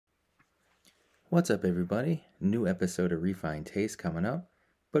What's up, everybody? New episode of Refined Taste coming up.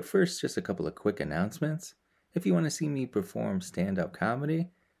 But first, just a couple of quick announcements. If you want to see me perform stand-up comedy,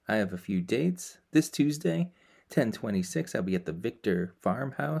 I have a few dates. This Tuesday, 10/26, I'll be at the Victor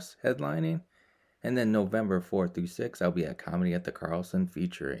Farmhouse headlining. And then November 4th through 6th, I'll be at Comedy at the Carlson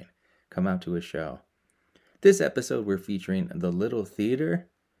featuring. Come out to a show. This episode, we're featuring The Little Theater,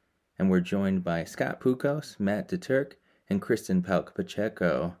 and we're joined by Scott Pukos, Matt DeTurk, and Kristen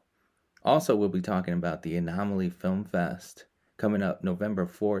Pacheco. Also, we'll be talking about the Anomaly Film Fest coming up November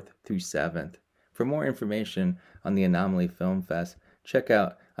 4th through 7th. For more information on the Anomaly Film Fest, check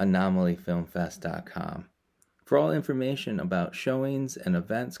out anomalyfilmfest.com. For all information about showings and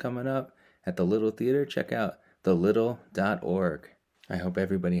events coming up at the Little Theater, check out thelittle.org. I hope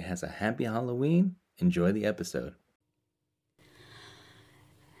everybody has a happy Halloween. Enjoy the episode.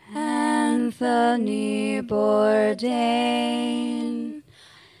 Anthony Bourdain,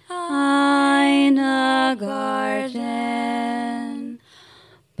 Ina Garden,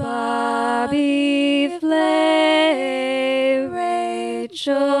 Bobby Flay,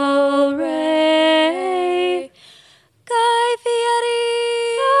 Rachel Ray, Guy Fieri,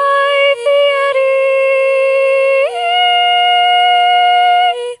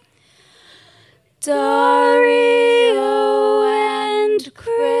 Dario and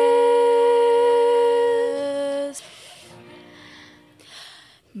Chris.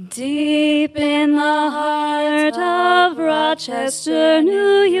 Deep in the heart of Rochester,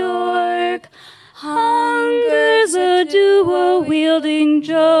 New York, hungers a duo wielding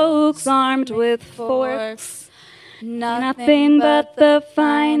jokes armed with forks. Nothing but the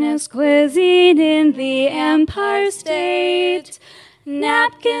finest cuisine in the Empire State.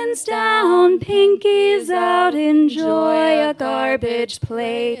 Napkins down, pinkies out, enjoy a garbage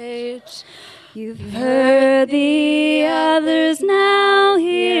plate. You've heard the others, now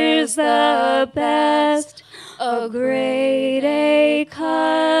here's the best. A grade A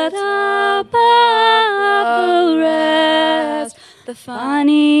cut above the rest. The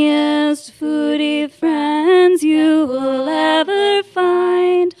funniest foodie friends you will ever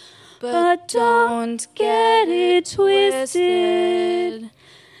find. But don't get it twisted,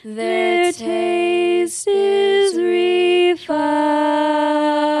 their taste is refined.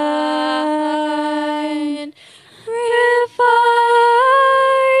 Refined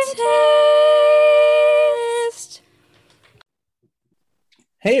taste.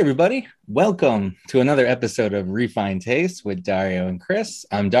 Hey, everybody. Welcome to another episode of Refined Taste with Dario and Chris.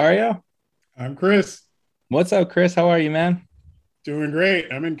 I'm Dario. I'm Chris. What's up, Chris? How are you, man? Doing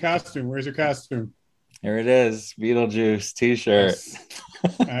great. I'm in costume. Where's your costume? Here it is. Beetlejuice t-shirt. Yes.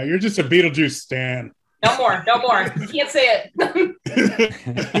 You're just a Beetlejuice stan. No more. You can't say it.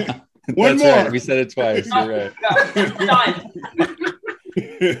 One That's more. Right. We said it twice. You're right. No, done.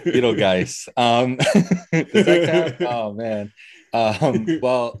 Beetlegeist. Does that count? Oh, man.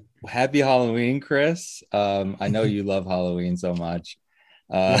 Well, happy Halloween, Chris. I know you love Halloween so much.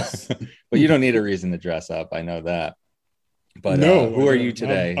 Yes. But you don't need a reason to dress up. I know that. But no, who are you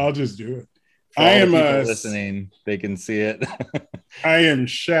today? I'll just do it. For I am listening. They can see it. I am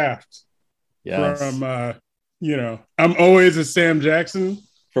Shaft. Yes. From I'm always a Sam Jackson.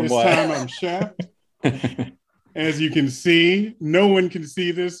 From this what? time I'm Shaft. As you can see, no one can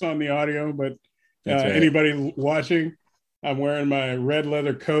see this on the audio, but Right. Anybody watching, I'm wearing my red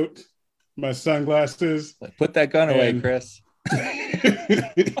leather coat, my sunglasses. Put that gun away, Chris.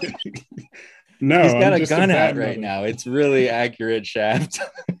 No, he's got I'm a just gun a out bad right mother. now. It's really accurate, Shaft.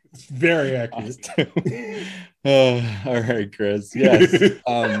 It's very accurate. All right, Chris. Yes.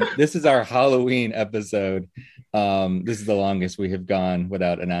 This is our Halloween episode. This is the longest we have gone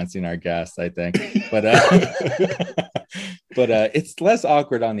without announcing our guests, I think. But it's less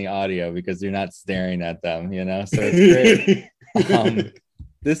awkward on the audio because you're not staring at them, so it's great.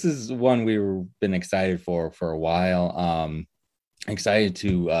 This is one been excited for a while. Excited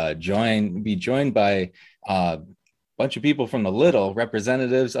to be joined by a bunch of people from the Little,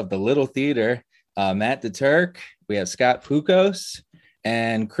 representatives of the Little Theater. Matt DeTurk, we have Scott Pukos,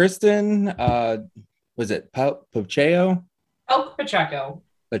 and Kristen, was it Pacheco? Oh, Pacheco.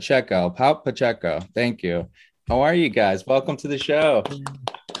 Pacheco. Thank you. How are you guys? Welcome to the show.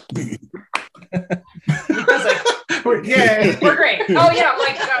 We're great. Oh yeah,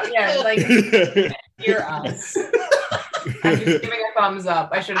 you're us. I'm just giving a thumbs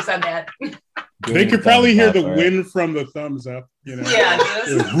up. I should have said that. They could probably hear the wind from the thumbs up. Yeah,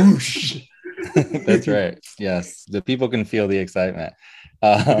 just whoosh. That's right. Yes, the people can feel the excitement.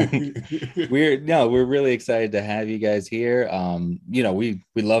 We're really excited to have you guys here. We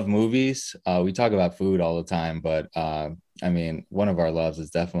love movies. We talk about food all the time, but one of our loves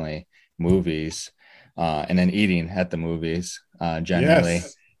is definitely movies and then eating at the movies generally.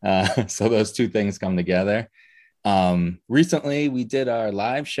 Yes. So those two things come together. Recently, we did our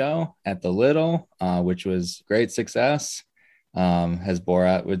live show at the Little, which was great success, as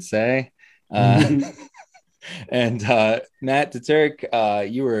Borat would say. And Matt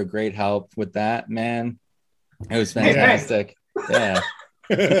DeTurk, you were a great help with that, man. It was fantastic. Yeah.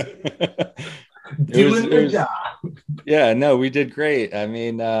 Doing a good job. Yeah, no, we did great. I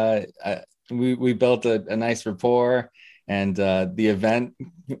mean, we built a nice rapport, and the event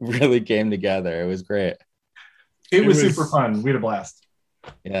really came together. It was great. It was super fun. We had a blast.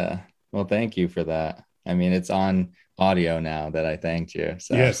 Yeah. Well, thank you for that. I mean, it's on audio now that I thanked you.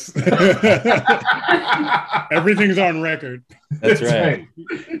 So. Yes. Everything's on record. That's right.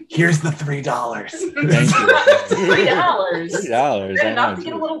 Here's the $3. Thank you. $3. $3. Is that enough to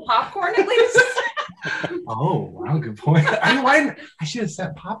get a little popcorn at least? Oh, wow, good point. I should have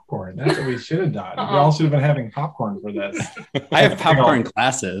said popcorn. That's what we should have done. We all should have been having popcorn for this. I have popcorn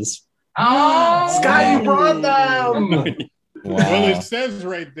glasses. Oh, Scott, you brought them. Wow. Well, it says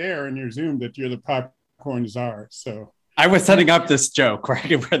right there in your Zoom that you're the popcorn czar. So I was setting up this joke where I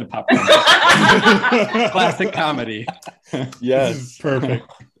could wear the popcorn. Classic comedy. Yes. this is perfect.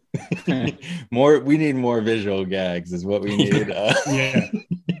 We need more visual gags is what we need. Yeah.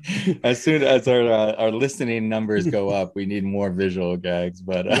 As soon as our listening numbers go up, we need more visual gags.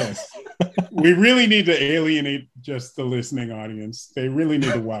 But Yes. We really need to alienate just the listening audience. They really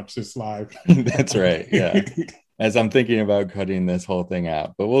need to watch this live. that's right. Yeah. As I'm thinking about cutting this whole thing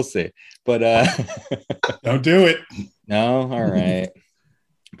out, but we'll see. But Don't do it. no, all right.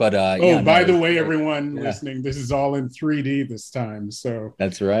 But by the way, everyone listening, this is all in 3D this time. So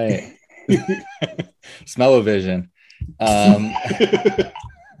that's right. Smell-o-vision.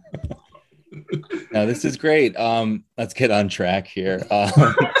 Now this is great. Let's get on track here.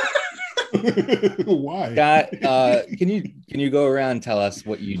 Why? Scott, can you go around and tell us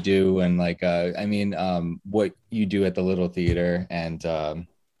what you do and what you do at the Little Theater and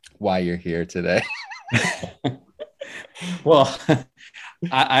why you're here today? Well,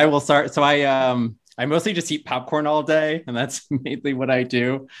 I will start. So I mostly just eat popcorn all day, and that's mainly what I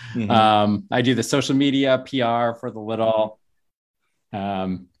do. Mhm. I do the social media PR for the Little.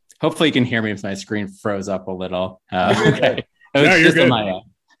 Hopefully you can hear me if my screen froze up a little. Okay. No, you're good. All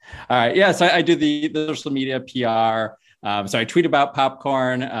right. Yeah. So I do the social media PR. So I tweet about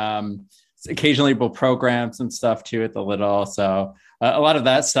popcorn. Occasionally we'll program some stuff too at the Little. So a lot of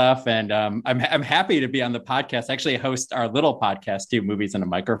that stuff. And I'm happy to be on the podcast. I actually host our Little podcast too, Movies and a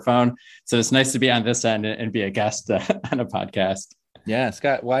Microphone. So it's nice to be on this end and be a guest on a podcast. Yeah,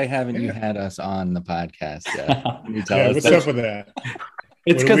 Scott, why haven't you had us on the podcast yet? Can you tell us What's that? up with that?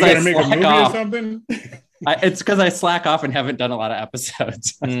 It's What, are because we I gonna make a slack movie off. or something? It's because I slack off and haven't done a lot of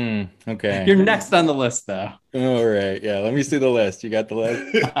episodes. Okay. You're next on the list, though. All right. Yeah. Let me see the list. You got the list?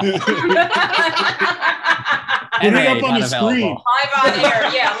 Put it NA, up on not the screen. available. Live on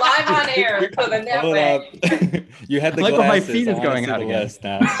air. Yeah, live on air. So the net Hold way. up. You had the Look glasses. what my feed I is wanna going see out the again. list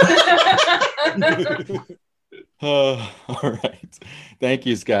now. All right. Thank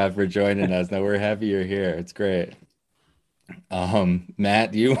you, Scott, for joining us. Now we're happy you're here. It's great.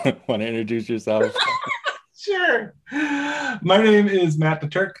 Matt, do you want to introduce yourself? Sure. My name is Matt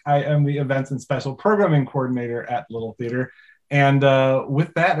DeTurk. I am the Events and Special Programming Coordinator at Little Theater. And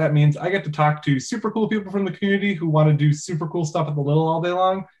with that means I get to talk to super cool people from the community who want to do super cool stuff at the Little all day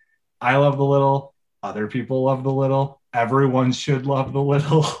long. I love the Little. Other people love the Little. Everyone should love the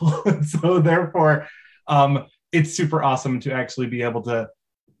Little. So therefore, it's super awesome to actually be able to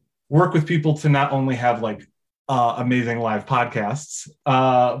work with people to not only have like amazing live podcasts,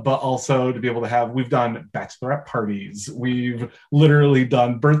 but also to be able to have, we've done bachelorette parties, we've literally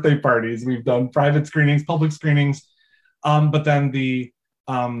done birthday parties, we've done private screenings, public screenings, but then the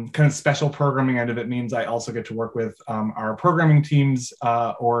kind of special programming end of it means I also get to work with our programming teams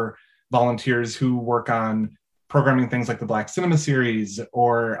or volunteers who work on programming things like the Black Cinema series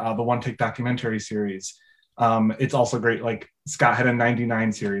or the One Take documentary series. It's also great, like Scott had a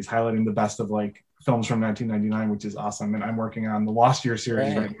 99 series highlighting the best of like films from 1999, which is awesome. And I'm working on the Lost Year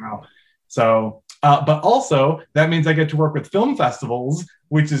series right now. So, but also that means I get to work with film festivals,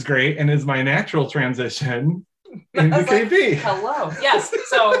 which is great and is my natural transition into KP. Hello. Yes.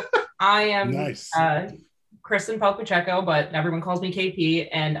 So I am Nice. Kristen Pacheco, but everyone calls me KP,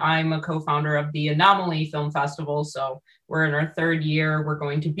 and I'm a co-founder of the Anomaly Film Festival. So we're in our third year. We're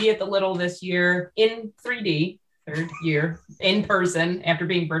going to be at the Little this year in 3D. Third year in person after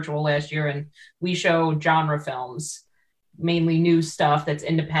being virtual last year, and we show genre films. mainly new stuff that's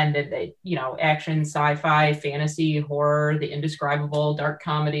independent, that, you know, action, sci-fi, fantasy, horror, the indescribable, dark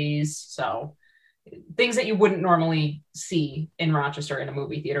comedies. So things that you wouldn't normally see in Rochester in a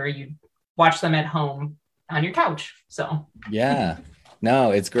movie theater, you watch them at home on your couch. So Yeah.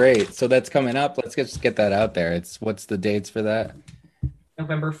 No, it's great. So that's coming up. Let's just get that out there. What's the dates for that?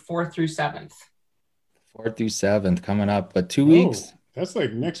 November 4th through 7th. 4th through 7th coming up, but 2 Oh, weeks. that's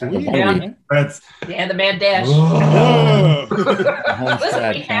like next One week. week. Man. That's Yeah, the Mad Dash. Whoa. Home Listen,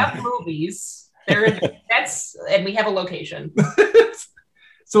 stretch, we huh? have movies. And we have a location.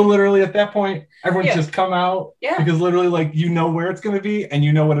 so literally at that point, everyone's Yeah. just come out Yeah. because literally, like, you know where it's going to be and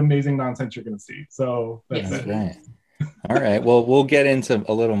you know what amazing nonsense you're going to see. So that's Yes. it. Right. All right. Well, we'll get into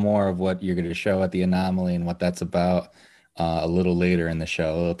a little more of what you're going to show at the Anomaly and what that's about a little later in the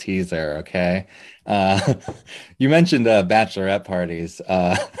show. A little teaser, okay? You mentioned bachelorette parties.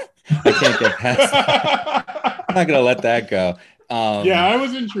 I can't get past. I'm not going to let that go. Yeah, I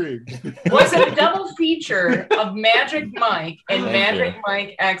was intrigued. Was it a double feature of Magic Mike and Thank Magic you.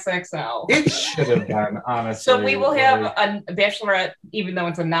 Mike XXL? It should have been, honestly. So we will have Like, a bachelorette, even though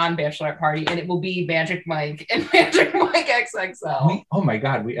it's a non-bachelorette party, and it will be Magic Mike and Magic Mike XXL. oh my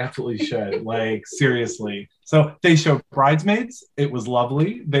God, we absolutely should. Like, seriously. So they showed Bridesmaids. It was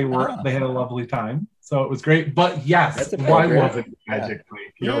lovely. They had a lovely time. So it was great. But yes, That's a why program. wasn't it Magic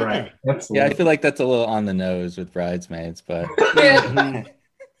Mike? You're Yeah. right. Yeah, I Absolutely. feel like that's a little on the nose with Bridesmaids, but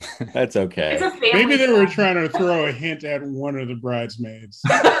that's okay. It's a family Maybe they were film. trying to throw a hint at one of the bridesmaids.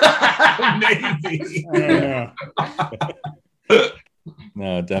 Maybe. I don't know.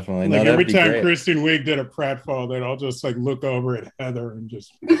 No, definitely. Like No, every that'd be time great. Kristen Wiig did a pratfall, they'd all just like look over at Heather and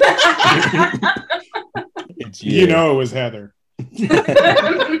just, It's you know, it was Heather.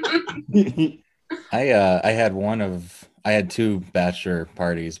 I had two bachelor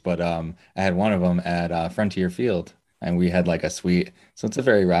parties, but I had one of them at Frontier Field, and we had like a suite. So it's a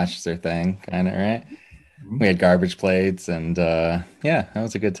very Rochester thing, kind of, right? We had garbage plates, and yeah, that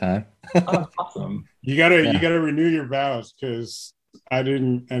was a good time. Oh, awesome. You gotta renew your vows, because I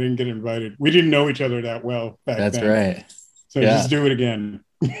didn't get invited. We didn't know each other that well back That's then. right. So Yeah. just do it again.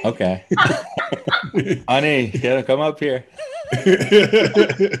 Okay. Honey, you gotta come up here.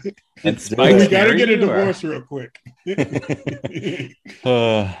 Let's do We it. gotta get a you, or- divorce real quick.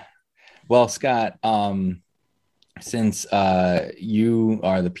 Well, Scott, since you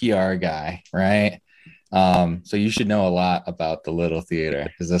are the PR guy, right? So you should know a lot about the Little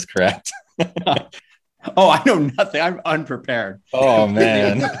Theater. Is this correct? Oh, I know nothing. I'm unprepared. Oh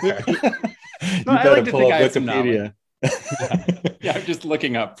man. You I better like to pull think up I have some Wikipedia. Yeah, I'm just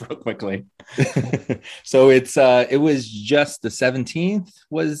looking up real quickly. So it was just the 17th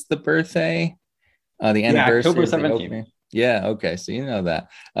was the birthday, the anniversary. October of the 17th. opening. Yeah, okay, so you know that.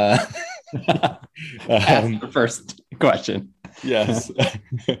 That's the first question. Yes.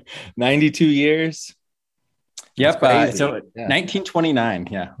 92 years. Yep. crazy. So Yeah. 1929,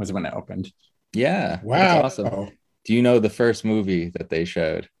 was when it opened. Yeah. Wow. That's awesome. Do you know the first movie that they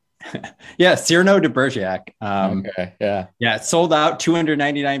showed? Yeah, Cyrano de Bergerac. Okay, yeah. Yeah, it sold out,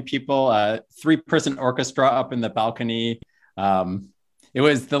 299 people, 3-person orchestra up in the balcony. It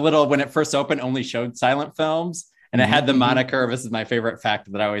was when it first opened, only showed silent films. And it had the moniker, this is my favorite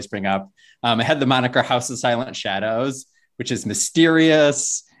fact that I always bring up. It had the moniker House of Silent Shadows, which is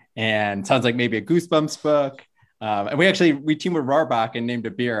mysterious and sounds like maybe a Goosebumps book. And we teamed with Rohrbach and named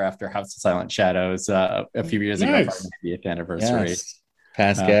a beer after House of Silent Shadows a few years ago for our 90th anniversary. Yes.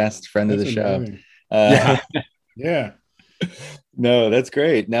 Past guest, friend of the That's show. amazing. Yeah. No, that's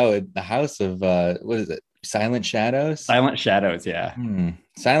great. No, the House of what is it? Silent Shadows? Silent Shadows, yeah.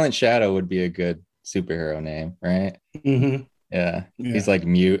 Silent Shadow would be a good superhero name, right? Mhm. Yeah. Yeah. He's like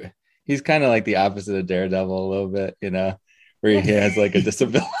mute. He's kind of like the opposite of Daredevil a little bit, where he has like a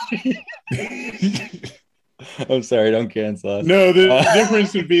disability. I'm sorry, don't cancel us. No, the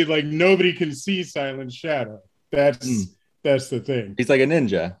difference would be like nobody can see Silent Shadow. That's the thing. He's like a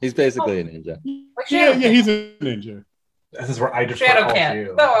ninja. He's basically a ninja. Like Yeah, Shadow he's a ninja. This is where I defer Shadow all to Cat.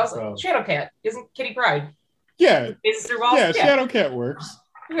 you. No, I was So- like, Shadow Cat. Isn't Kitty Pryde? Yeah, Is through walls? yeah, Shadow Cat works.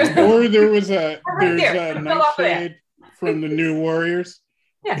 Yeah. Or there was there's there. a Fell off of that. Nightshade from the New Warriors.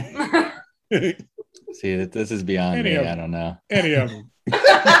 Yeah. See, this is beyond Any me. of I them. don't know. Any of them.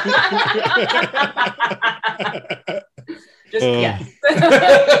 Just yes.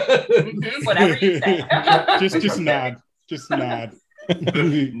 Whatever you say. just nod. Just nod.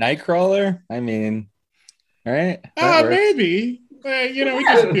 Nightcrawler? I mean, all right. that works. Maybe. He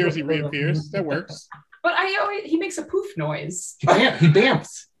disappears, he reappears. That works. But he makes a poof noise. He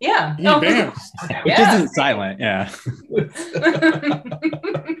bamps. Yeah. He bamps. Which isn't silent, yeah.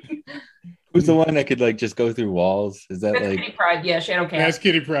 Who's the one that could like just go through walls? Is that That's like Kitty Pride. Yeah, Shadow Cat. That's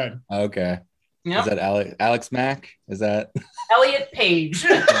Kitty Pride. okay? Yep. Is that Alex Mack? Is that Elliot Page.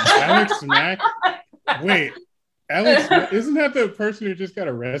 Alex Mack. Wait, Alex, isn't that the person who just got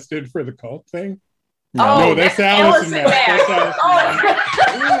arrested for the cult thing? No, that's Allison Mack. That's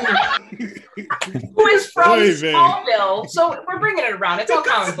Allison Mack. Who is from Oy vey. Smallville. So we're bringing it around. It's all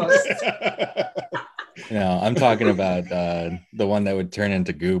comic books. no? I'm talking about the one that would turn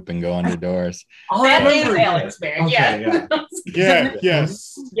into goop and go under doors. Oh, That is remember. Alex Mack. Okay, Yeah. Yeah,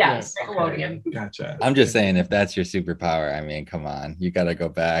 yes. Yes, Nickelodeon. Gotcha. I'm just saying, if that's your superpower, I mean, come on, you got to go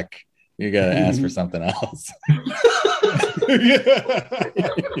back. You got to ask for something else.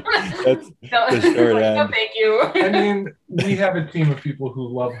 That's the short No, end. thank you. I mean, we have a team of people who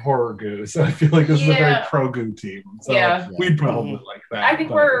love horror goo, so I feel like this is a very Yeah. pro goo team. So Yeah. we'd probably like that. I think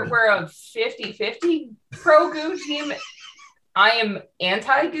but- we're a 50-50 pro goo team. I am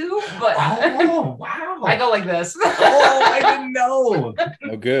anti goo, but Oh wow! I go like this. Oh, I didn't know.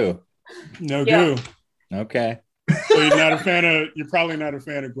 No goo. No Yeah. goo. Okay. So you're probably not a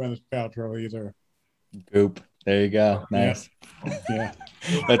fan of Gwyneth Paltrow either. Goop. There you go. Nice. Yeah.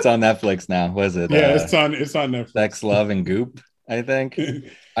 That's on Netflix now. Was it? Yeah, it's on Netflix. Sex, Love, and Goop. I think.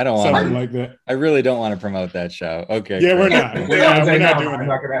 I don't Something want to. like that. I really don't want to promote that show. Okay. Yeah, we're great. not. We're not doing I'm that.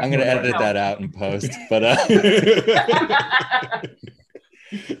 not gonna. I'm gonna edit that out in post. But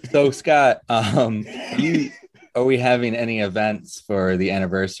so Scott, are we having any events for the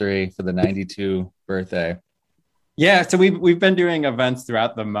anniversary for the 92 birthday? Yeah, so we've been doing events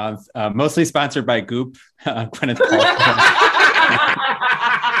throughout the month, mostly sponsored by Goop. Gwyneth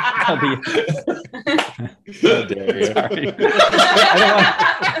How dare you. Sorry.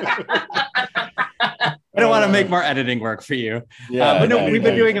 I don't want to make more editing work for you. But no, we've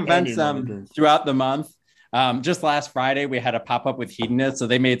been doing events throughout the month. Just last Friday, we had a pop-up with Hedonist, so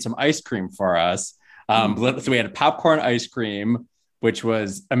they made some ice cream for us. So we had a popcorn ice cream, which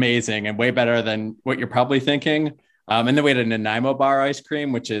was amazing and way better than what you're probably thinking. And then we had a Nanaimo bar ice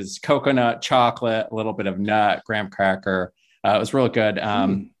cream, which is coconut, chocolate, a little bit of nut, graham cracker. It was real good.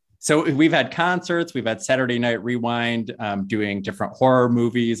 So we've had concerts. We've had Saturday Night Rewind doing different horror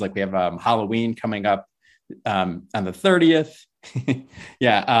movies. Like we have Halloween coming up on the 30th.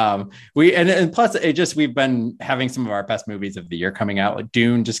 Yeah. And plus we've been having some of our best movies of the year coming out. Like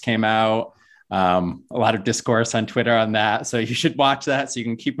Dune just came out. A lot of discourse on Twitter on that. So you should watch that so you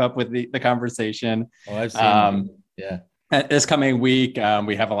can keep up with the conversation. Oh, I've seen yeah. This coming week,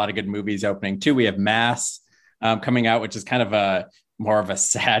 we have a lot of good movies opening too. We have Mass coming out, which is kind of more of a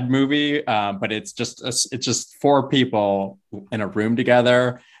sad movie, but it's just four people in a room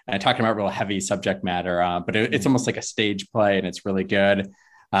together and talking about real heavy subject matter. But it's almost like a stage play, and it's really good.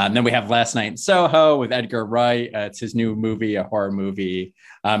 And then we have Last Night in Soho with Edgar Wright. It's his new movie, a horror movie.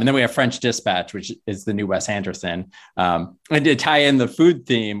 And then we have French Dispatch, which is the new Wes Anderson. And to tie in the food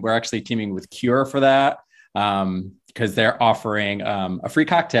theme, we're actually teaming with Cure for that. Because they're offering a free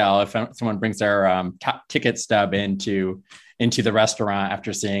cocktail if someone brings their ticket stub into the restaurant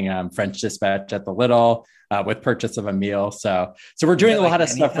after seeing French Dispatch at the Little with purchase of a meal. So we're doing a lot of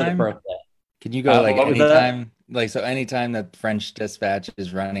stuff for the birthday. Can you go like what was anytime? Like so, anytime that French Dispatch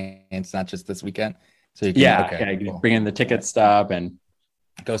is running, it's not just this weekend. So you can, you bring in the ticket stub and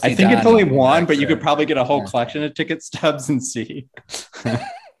go see I think it's Donnie only one, but you next, could probably get a whole collection of ticket stubs and see. No,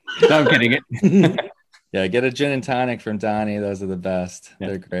 I'm kidding. Yeah, get a gin and tonic from Donnie. Those are the best. Yeah.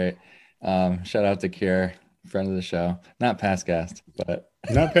 They're great. Shout out to Cure, friend of the show. Not past guest, but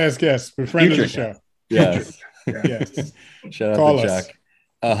not past guest, but friend Future of the show. yes. Yes. Shout out Call to us. Chuck.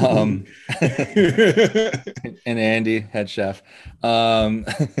 And Andy, head chef.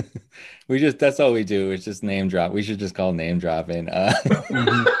 That's all we do. It's just name drop. We should just call name dropping.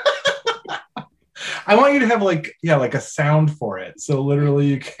 I want you to have like a sound for it. So literally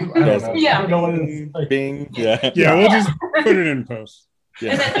you can, I don't know. Yeah. I don't know what it is. Like, Bing. Yeah. Yeah, we'll just put it in post.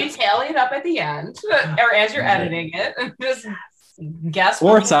 Yeah. And then you tally it up at the end, or as you're editing it, and just guess.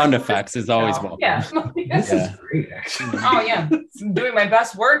 Or what sound you- effects is always welcome. Yeah. this Yeah. is great, actually. Oh yeah, I'm doing my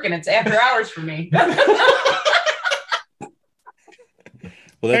best work, and it's after hours for me. Well,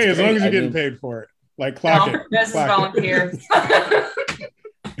 that's Hey, as great. long as I you're getting mean, paid for it. Like clock No, it. this is Clock it. volunteer.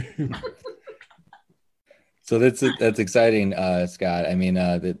 So that's exciting, Scott. I mean,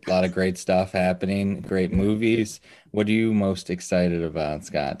 a lot of great stuff happening, great movies. What are you most excited about,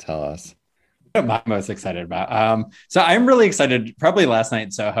 Scott? Tell us. What am I most excited about? So I'm really excited. Probably Last Night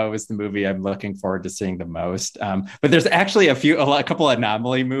in Soho is the movie I'm looking forward to seeing the most. But there's actually a couple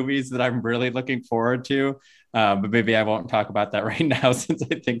Anomaly movies that I'm really looking forward to. But maybe I won't talk about that right now since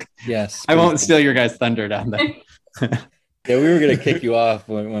I think Yes. I won't steal your guys' thunder down there. Yeah, we were gonna kick you off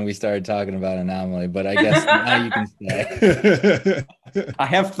when we started talking about Anomaly, but I guess now you can stay. I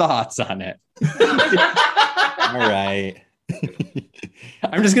have thoughts on it. All right.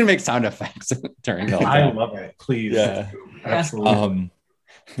 I'm just gonna make sound effects during the whole I time. love it. Please. Yeah. Absolutely.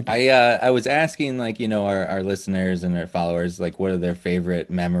 I was asking, like, our listeners and our followers, like, what are their favorite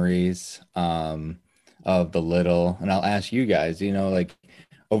memories of the Little, and I'll ask you guys, like,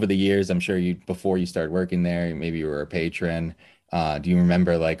 over the years, I'm sure before you started working there, maybe you were a patron. Do you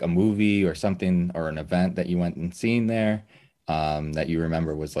remember like a movie or something or an event that you went and seen there that you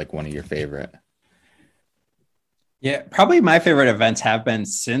remember was like one of your favorite? Yeah, probably my favorite events have been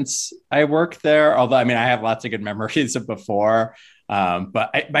since I worked there. Although, I mean, I have lots of good memories of before.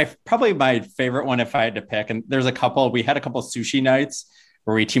 But probably my favorite one, if I had to pick, and there's a couple, we had a couple sushi nights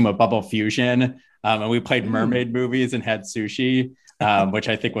where we team with Bubble Fusion, and we played mermaid movies and had sushi, which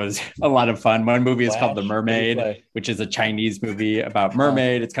I think was a lot of fun. One movie is called The Mermaid, which is a Chinese movie about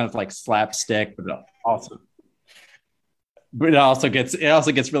mermaid. It's kind of like slapstick, but it also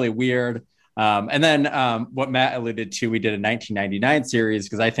gets really weird. And then what Matt alluded to, we did a 1999 series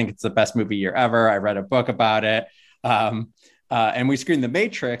because I think it's the best movie year ever. I read a book about it. And we screened The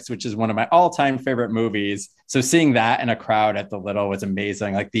Matrix, which is one of my all-time favorite movies. So seeing that in a crowd at the Little was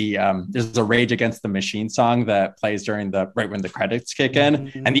amazing. Like there's a Rage Against the Machine song that plays right when the credits kick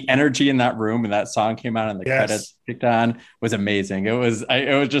in, and the energy in that room when that song came out and the credits kicked on was amazing. It was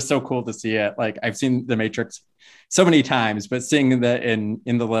just so cool to see it. Like I've seen The Matrix so many times, but seeing that in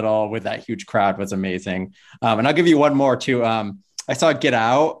the Little with that huge crowd was amazing. And I'll give you one more too. I saw Get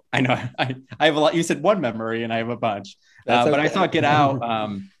Out. I know I have a lot. You said one memory, and I have a bunch. But I saw Get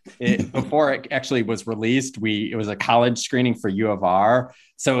Out before it actually was released. It was a college screening for U of R.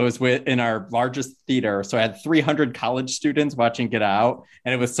 So it was in our largest theater. So I had 300 college students watching Get Out,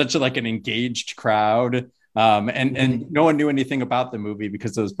 and it was such an engaged crowd. And no one knew anything about the movie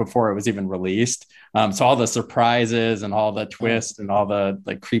because it was before it was even released. So all the surprises and all the twists and all the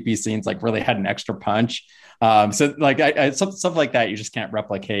like creepy scenes really had an extra punch. So stuff like that you just can't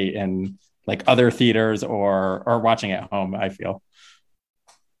replicate in like other theaters or watching at home, I feel.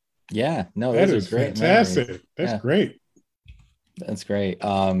 Yeah, no, that is great. Fantastic. Memories. That's great. That's great.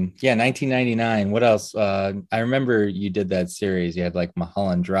 1999. What else? I remember you did that series. You had like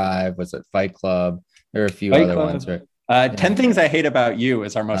Mulholland Drive. Was it Fight Club? There are a few other ones, right? 10 Things I Hate About You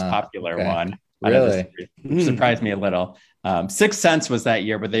is our most popular one. Really? Surprised me a little. Sixth Sense was that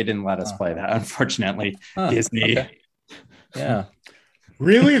year, but they didn't let us play that, unfortunately. Disney. Okay. Yeah.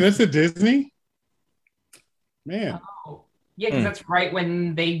 Really? That's a Disney? Man. Oh. Yeah, because that's right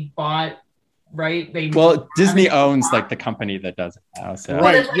when they bought, right? Disney owns like the company that does it now. So.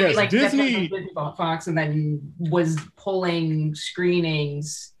 Right. Yes. Disney bought Fox and then was pulling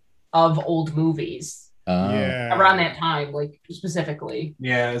screenings of old movies. Around that time, like specifically.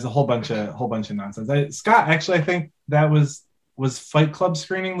 Yeah, there's a whole bunch of nonsense. Scott, actually, I think that was Fight Club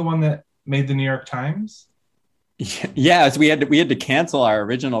screening the one that made the New York Times. Yeah, so we had to cancel our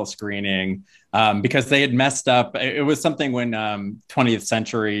original screening because they had messed up. It was something when 20th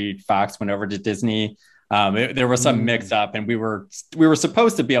Century Fox went over to Disney. There was some mix up, and we were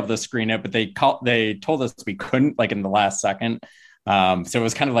supposed to be able to screen it, but they told us we couldn't, like in the last second. So it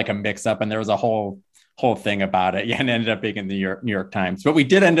was kind of like a mix up, and there was a whole thing about it. Yeah, and it ended up being in the New York Times. But we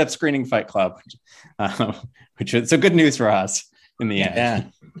did end up screening Fight Club, which was so good news for us in the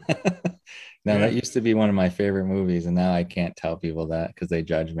end. Yeah. No, that used to be one of my favorite movies, and now I can't tell people that because they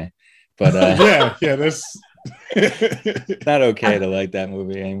judge me. But yeah, that's not okay to like that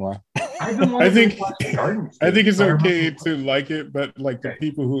movie anymore. I think it's okay to like it, but like the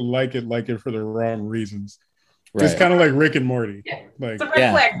people who like it for the wrong reasons. Right. It's kind of like Rick and Morty. Yeah. Like it's a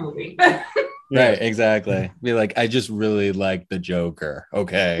red flag movie. Right, exactly. Be like, I just really like the Joker.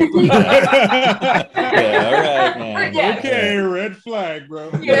 Okay. All right, man. Yeah. Okay, red flag, bro.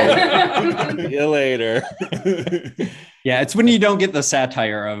 Yeah. See you later. Yeah, it's when you don't get the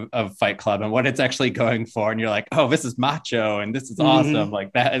satire of Fight Club and what it's actually going for, and you're like, oh, this is macho and this is awesome.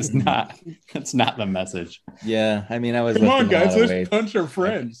 Like that's not the message. Yeah, I mean, I was. Come on, guys, let's punch our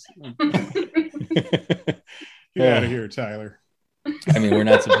friends. Get out of here, Tyler. I mean, we're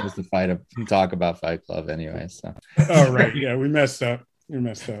not supposed to talk about Fight Club anyway. So. Oh, right. Yeah, we messed up.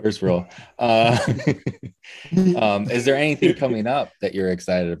 First rule. Is there anything coming up that you're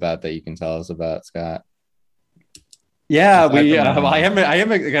excited about that you can tell us about, Scott? Yeah, I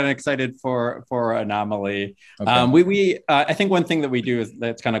am again excited for Anomaly. Okay. I think one thing that we do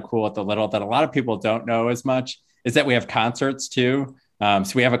that's kind of cool at the Little that a lot of people don't know as much is that we have concerts too.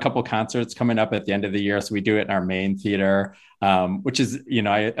 So we have a couple concerts coming up at the end of the year. So we do it in our main theater, which is,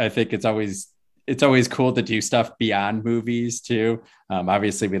 I think it's always it's always cool to do stuff beyond movies too.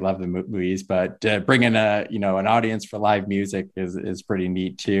 Obviously, we love the movies, but bring in an audience for live music is pretty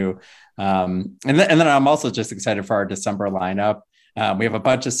neat too. And then I'm also just excited for our December lineup. We have a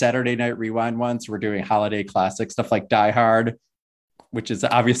bunch of Saturday Night Rewind ones. We're doing holiday classic stuff like Die Hard, which is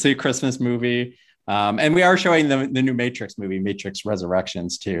obviously a Christmas movie. And we are showing the new Matrix movie, Matrix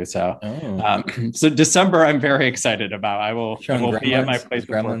Resurrections, too. So, so December, I'm very excited about. I will be at my place.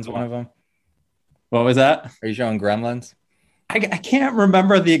 Gremlins, one of them. What was that? Are you showing Gremlins? I can't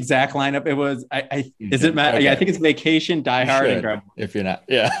remember the exact lineup. It was. Is it Matt? Okay. Yeah, I think it's Vacation, Die Hard, and Gremlins. If you're not,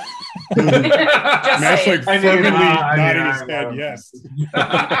 yeah. Matt's like fervently nodding his head. Yes.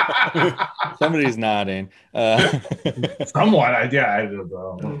 Somebody's nodding. Somewhat. I don't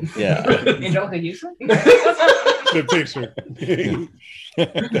know. Yeah. Angelica Houston. The picture.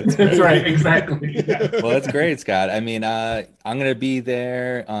 That's right. Exactly. Yeah. Well, that's great, Scott. I mean, I'm gonna be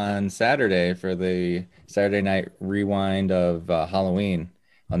there on Saturday for the Saturday Night Rewind of Halloween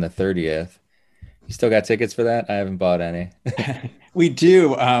on the 30th. You still got tickets for that? I haven't bought any. We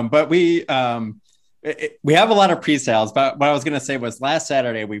do, but we have a lot of pre-sales. But what I was going to say was last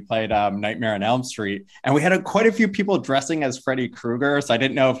Saturday we played Nightmare on Elm Street, and we had quite a few people dressing as Freddy Krueger. So I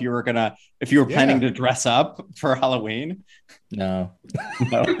didn't know if you were planning to dress up for Halloween. No,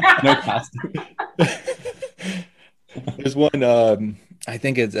 no costume. There's one. I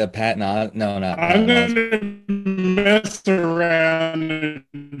think it's a Patton. No, not. I'm gonna mess around and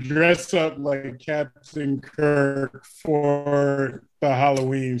dress up like Captain Kirk for the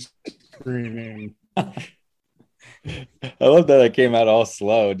Halloween screening. I love that I came out all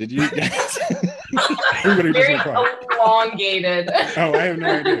slow. Did you guys? Everybody Very just went, elongated. oh, I have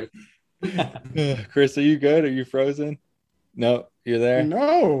no idea. Chris, are you good? Are you frozen? No, you're there.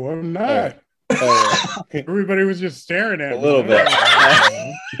 No, I'm not. Everybody was just staring at A me. little bit.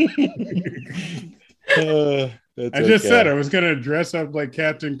 I just said I was gonna dress up like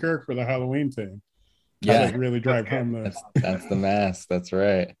Captain Kirk for the Halloween thing. Yeah, like really drive home the. That's the mask. That's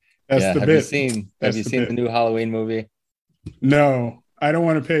right. That's the have bit. Have you seen the new Halloween movie? No, I don't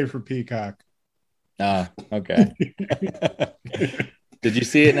want to pay for Peacock. Ah, okay. Did you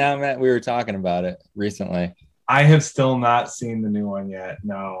see it now, Matt? We were talking about it recently. I have still not seen the new one yet.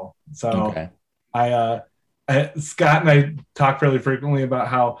 No. So okay. Scott and I talk fairly frequently about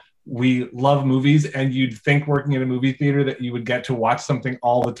how we love movies, and you'd think working in a movie theater that you would get to watch something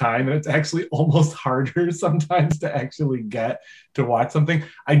all the time, and it's actually almost harder sometimes to actually get to watch something.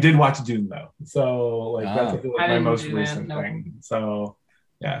 I did watch Dune though, so that's my most recent thing. So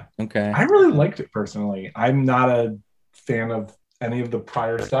yeah, okay. I really liked it personally. I'm not a fan of any of the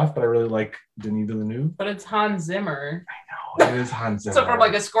prior stuff, but I really like Denis Villeneuve. But it's Hans Zimmer. I know, it is Hans Zimmer. So from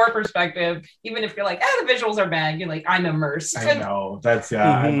like a score perspective, even if you're like, the visuals are bad, you're like, I'm immersed. I know. That's,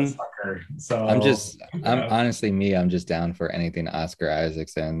 I'm a sucker. So I'm honestly I'm just down for anything Oscar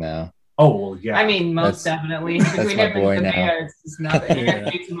Isaac's in now. Oh, well, yeah. I mean, most definitely. That's my boy now. It's just nothing. You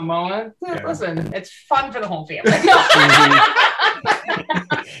got Jason Momoa. Listen, it's fun for the whole family.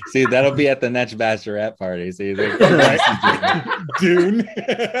 See, that'll be at the next bachelorette party. See, Dune.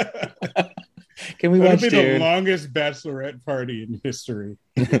 Can we watch Dune? Dune? The longest bachelorette party in history.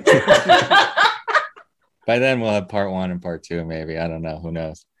 By then, we'll have part 1 and part 2, maybe. I don't know. Who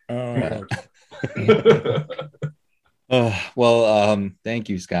knows? Well, thank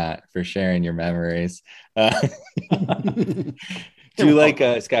you, Scott, for sharing your memories. Do you like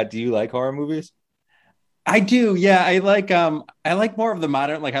Scott? Do you like horror movies? I do, yeah. I like more of the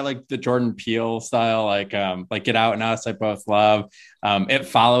modern, like I like the Jordan Peele style, like Get Out and Us. I both love. It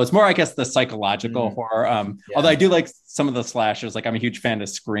Follows more, I guess, the psychological horror. Although I do like some of the slashers. Like I'm a huge fan of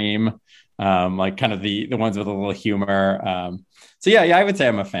Scream, like kind of the ones with a little humor. So yeah, I would say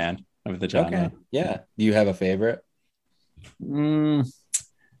I'm a fan of the genre. Okay. Yeah. Do you have a favorite?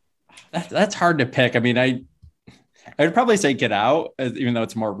 That's hard to pick. I mean, I would probably say Get Out, even though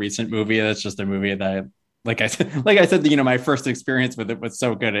it's a more recent movie. That's just a movie that like I said, my first experience with it was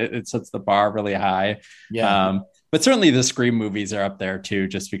so good. It sets the bar really high. Yeah. But certainly the Scream movies are up there too,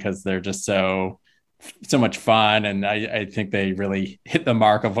 just because they're just so much fun. And I think they really hit the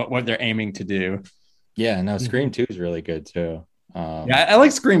mark of what they're aiming to do. Yeah, no, Scream 2 is really good too. I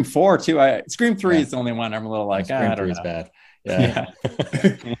like Scream 4 too. Scream 3 is the only one I'm a little like, Scream 3 is bad. Yeah.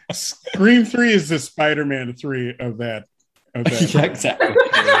 Scream 3 is the Spider-Man 3 of that. Yeah, exactly.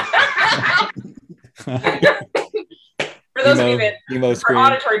 For those of you that, for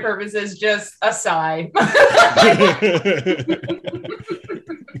auditory purposes, just a sigh.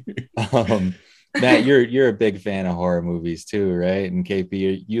 Matt, you're a big fan of horror movies too, right? And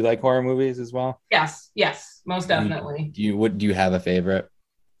KP, you like horror movies as well? Yes, most definitely. Do you have a favorite?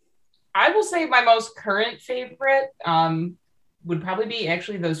 I will say my most current favorite would probably be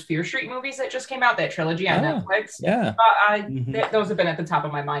actually those Fear Street movies that just came out, that trilogy on Netflix. Yeah. Those have been at the top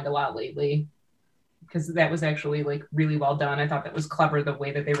of my mind a lot lately because that was actually like really well done. I thought that was clever the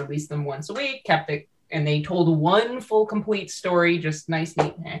way that they released them once a week, kept it, and they told one full complete story, just nice,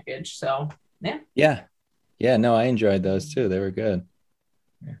 neat package. So yeah. No, I enjoyed those too. They were good.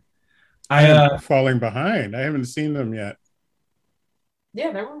 I'm falling behind. I haven't seen them yet.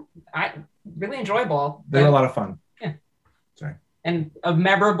 Yeah, they were really enjoyable. They were a lot of fun. Yeah. Sorry. And a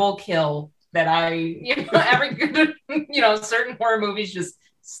memorable kill that certain horror movies just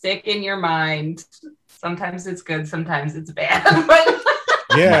stick in your mind. Sometimes it's good, sometimes it's bad.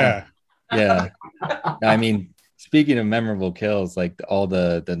 Yeah. Yeah. I mean, speaking of memorable kills, like all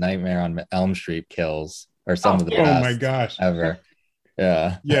the Nightmare on Elm Street kills are some of the best. Oh my gosh. Ever.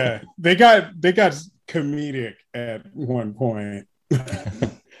 Yeah. Yeah. They got comedic at one point.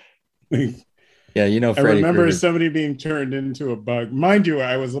 Yeah, I remember somebody being turned into a bug. Mind you,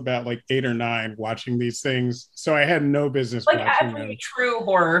 I was about like 8 or 9 watching these things, so I had no business like watching every them. True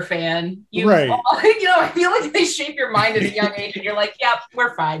horror fan, right? I feel like they shape your mind at a young age, and you're like, "Yep,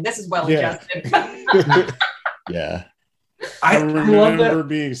 we're fine. This is well adjusted." Yeah. I remember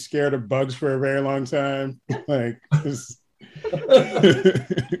being scared of bugs for a very long time. Like,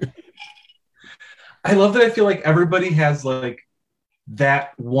 I love that. I feel like everybody has like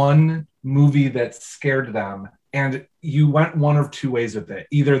that one movie that scared them, and you went one of two ways with it.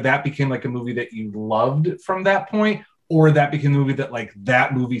 Either that became like a movie that you loved from that point, or that became a movie that like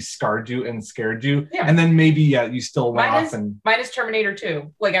that movie scarred you and scared you. Yeah. And then maybe you still laugh. Mine is Terminator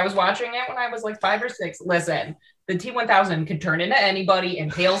 2. Like I was watching it when I was like 5 or 6. Listen, the T-1000 can turn into anybody,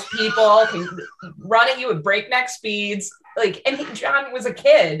 impales people, can run at you at breakneck speeds. Like, and John was a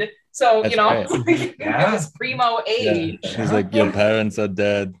kid, so That's right. It was primo age. Yeah. He's like, your parents are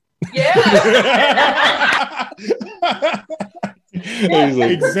dead. Yeah.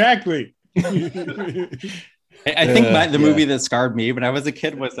 Like, exactly. I think the movie that scarred me when I was a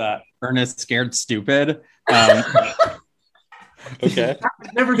kid was Ernest Scared Stupid. Okay.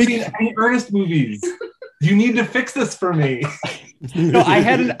 I've never seen any Ernest movies. You need to fix this for me. No, I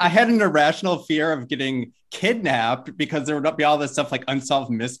had an irrational fear of getting kidnapped because there would be all this stuff like unsolved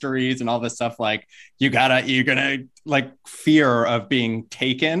mysteries and all this stuff like you're gonna like fear of being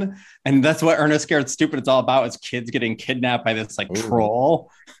taken, and that's what Ernest Scared Stupid is all about, is kids getting kidnapped by this like troll.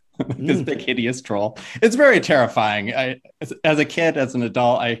 This big hideous troll. It's very terrifying. As a kid, as an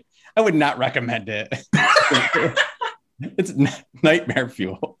adult, I would not recommend it. It's nightmare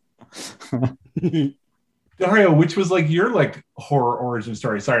fuel. Dario, which was like your like horror origin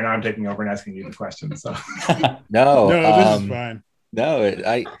story? Sorry, now I'm taking over and asking you the question. So no, this is fine. No,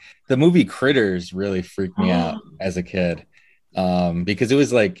 the movie Critters really freaked me out as a kid, because it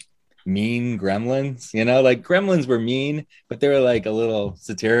was like mean gremlins, like gremlins were mean, but they were like a little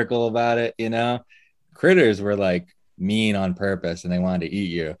satirical about it, Critters were like mean on purpose and they wanted to eat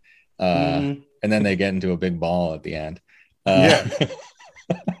you, and then they get into a big ball at the end.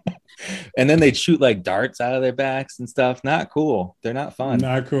 And then they'd shoot like darts out of their backs and stuff. Not cool. They're not fun.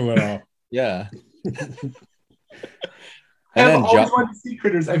 Not cool at all. Yeah. I've always wanted to see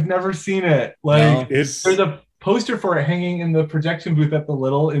Critters. I've never seen it. Like, there's a poster for it hanging in the projection booth at the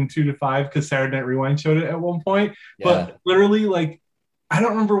Little in 2 to 5 because Saturday Night Rewind showed it at one point. Yeah. But literally, like, I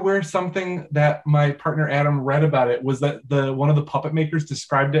don't remember where something that my partner Adam read about it was that one of the puppet makers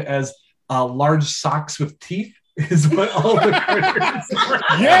described it as large socks with teeth is what all the critters were.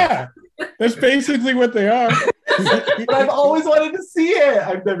 Yeah, that's basically what they are. But I've always wanted to see it.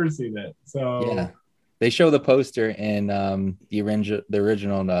 I've never seen it. So yeah. They show the poster in the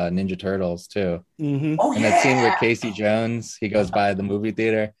original Ninja Turtles too. Mm-hmm. Oh, and that scene where Casey Jones, he goes by the movie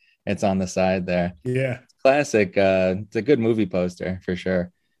theater. It's on the side there. Yeah. It's classic. It's a good movie poster for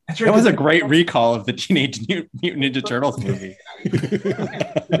sure. That was a great recall of the Teenage Mutant Ninja Turtles movie.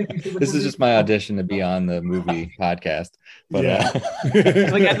 This is just my audition to be on the movie podcast. But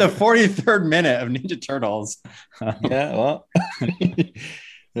like at the 43rd minute of Ninja Turtles. Yeah, well,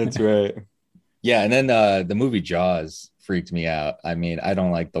 that's right. Yeah, and then the movie Jaws freaked me out. I mean, I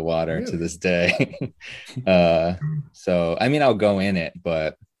don't like the water to this day. So, I mean, I'll go in it,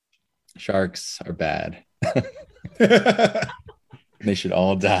 but sharks are bad. They should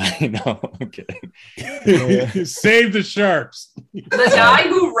all die. No, I'm kidding. Save the sharks. The guy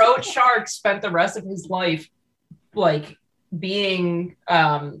who wrote Sharks spent the rest of his life like being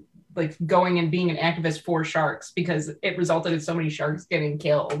like going and being an activist for sharks because it resulted in so many sharks getting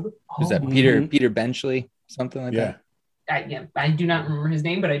killed. Was that Peter Benchley? Something like that? I do not remember his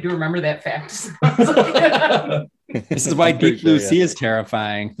name, but I do remember that fact. This is why I'm pretty Deep Blue sure, Sea yeah. is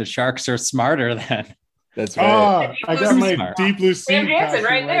terrifying. The sharks are smarter than. That's right. Oh, I got my Smart. Deep Blue Sea Sam Jansen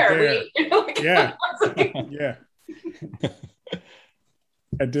costume right there. Yeah. Yeah.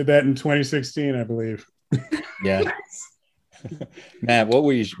 I did that in 2016, I believe. Yeah. Matt, what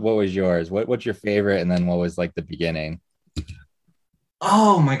was yours? What's your favorite, and then what was like the beginning?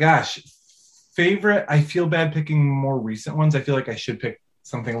 Oh my gosh. Favorite, I feel bad picking more recent ones. I feel like I should pick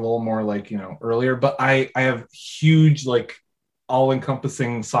something a little more like, earlier, but I have huge, like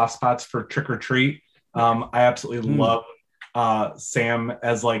all-encompassing soft spots for Trick or Treat. I absolutely love Sam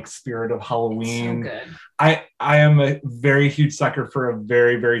as like spirit of Halloween. So good. I am a very huge sucker for a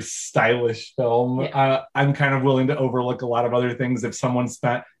very, very stylish film. Yeah. I'm kind of willing to overlook a lot of other things if someone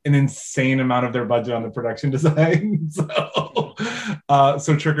spent an insane amount of their budget on the production design. So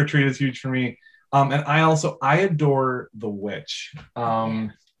Trick or Treat is huge for me. And I adore The Witch.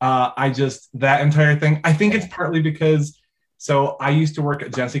 That entire thing, I think it's partly because, so I used to work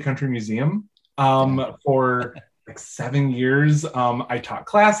at Genesee Country Museum for like 7 years. I taught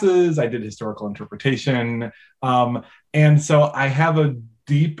classes, I did historical interpretation. And so I have a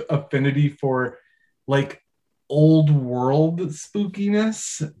deep affinity for like old world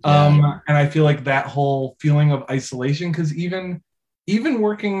spookiness. And I feel like that whole feeling of isolation, because even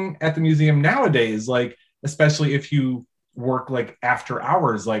working at the museum nowadays, like, especially if you work like after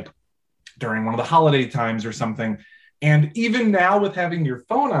hours, like during one of the holiday times or something, and even now with having your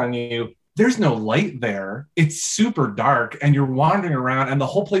phone on you, there's no light there. It's super dark and you're wandering around and the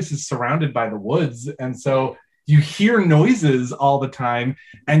whole place is surrounded by the woods. And so you hear noises all the time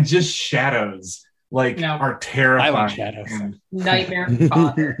and just shadows are terrifying. I like shadows. Nightmare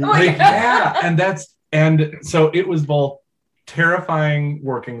father. And so it was both terrifying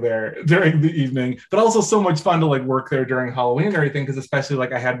working there during the evening, but also so much fun to like work there during Halloween and everything, because especially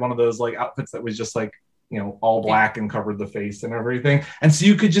like I had one of those like outfits that was just like, all black and covered the face and everything, and so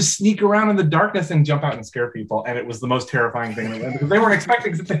you could just sneak around in the darkness and jump out and scare people, and it was the most terrifying thing because they weren't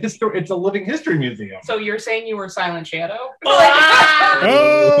expecting, it's a living history museum. So you're saying you were Silent Shadow?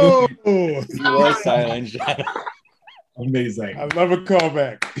 Oh, You were Silent Shadow. Amazing. I love a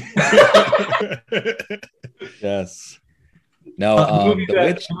callback. Yes. No, the movie The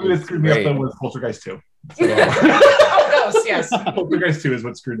that Witch screwed me up great. though was Poltergeist 2. Yes. Poltergeist 2 is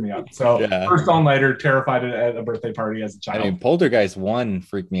what screwed me up. So first all-nighter, terrified at a birthday party as a child. I mean, Poltergeist 1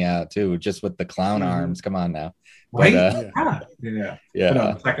 freaked me out too, just with the clown arms. Come on now. Right? But, yeah. Yeah. But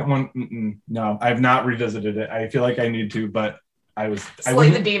no, the second one, no, I've not revisited it. I feel like I need to, but I Slay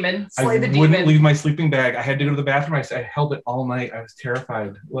the demon. Wouldn't leave my sleeping bag. I had to go to the bathroom. I held it all night. I was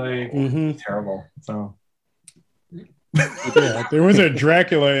terrified. Like, terrible. So. Yeah, there was a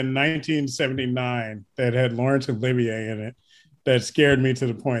Dracula in 1979 that had Laurence Olivier in it that scared me to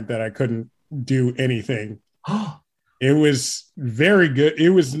the point that I couldn't do anything. It was very good. It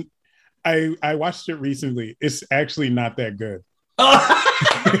was. I watched it recently. It's actually not that good.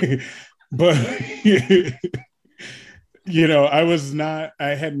 But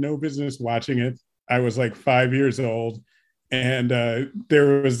I had no business watching it. I was like 5 years old. And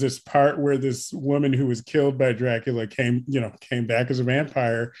there was this part where this woman who was killed by Dracula came back as a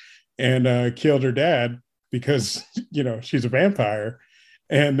vampire and killed her dad because, she's a vampire.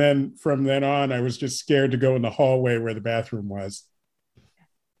 And then from then on, I was just scared to go in the hallway where the bathroom was.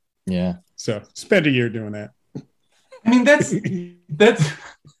 Yeah. So spent a year doing that. I mean, that's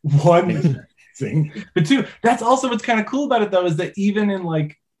one thing. But two, that's also what's kind of cool about it, though, is that even in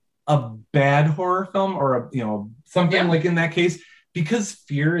like a bad horror film or something like in that case, because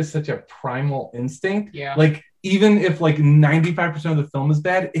fear is such a primal instinct, like even if like 95% of the film is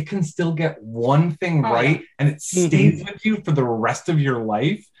bad, it can still get one thing right and it stays with you for the rest of your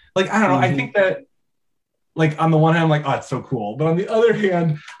life. Like, I don't know, I think that like on the one hand, I'm like, oh, it's so cool. But on the other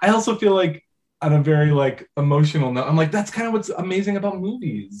hand, I also feel like on a very like emotional note, I'm like, that's kind of what's amazing about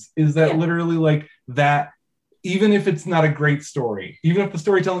movies, is that literally like that, even if it's not a great story, even if the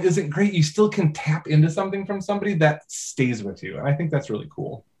storytelling isn't great, you still can tap into something from somebody that stays with you. And I think that's really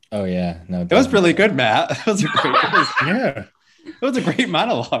cool. Oh yeah. No, that was really good, Matt. That was a great yeah. That was a great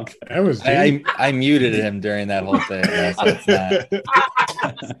monologue. That was I muted him during that whole thing. So it's not...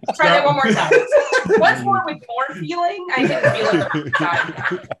 Try that one more time. Once more with more feeling. I didn't feel it the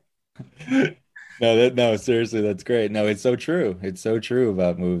time. No, seriously, that's great. No, it's so true. It's so true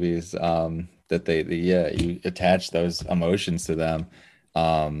about movies. That you attach those emotions to them.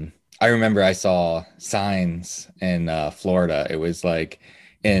 I remember I saw Signs in Florida. It was like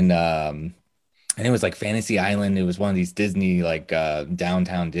and it was like Fantasy Island. It was one of these Disney, like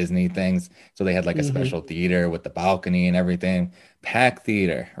downtown Disney things. So they had like a special theater with the balcony and everything, packed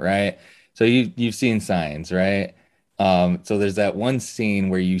theater, right? So you've seen Signs, right? So there's that one scene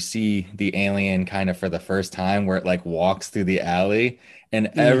where you see the alien kind of for the first time, where it like walks through the alley,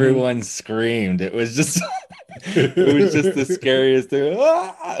 and everyone screamed. It was just, it was just the scariest thing.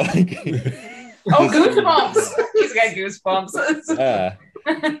 Ah! Like, Oh, goosebumps! He's got goosebumps. yeah.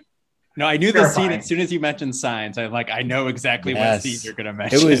 No, I knew the scene Terrifying. as soon as you mentioned signs. I'm like, I know exactly what scene you're gonna It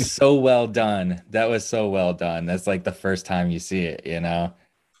mention. was so well done. That was so well done. That's like the first time you see it, you know?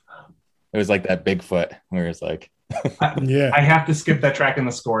 It was like that Bigfoot where it's like, Yeah. I have to skip that track in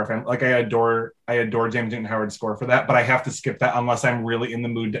the score. If I'm like, I adore James Newton Howard's score for that, but I have to skip that unless I'm really in the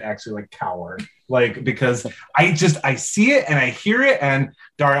mood to actually like cower, like, because I see it and I hear it, and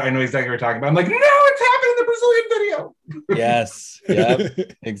Daria, I know exactly what you're talking about. I'm like, no, it's happening in the Brazilian video. yes,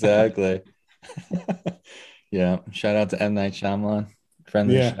 yep, exactly. Yeah, shout out to M. Night Shyamalan,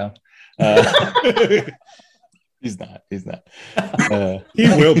 friend of the show. He's not. He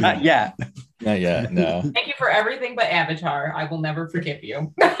will be. Not yet. Not yet, no. Thank you for everything but Avatar. I will never forgive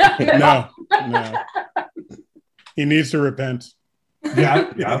you. No. He needs to repent.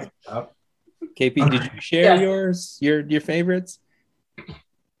 Yeah. KP, did you share Yes. your favorites?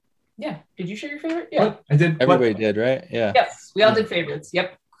 Yeah. Did you share your favorite? Yeah. What? I did. Everybody did, right? Yeah. Yes. We all did favorites.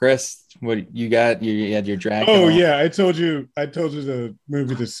 Yep. Chris, what you got? You had your Dracula. Oh yeah, I told you the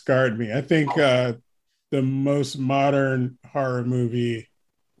movie that scarred me. I think the most modern horror movie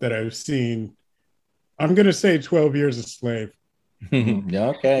that I've seen, I'm gonna say 12 Years a Slave.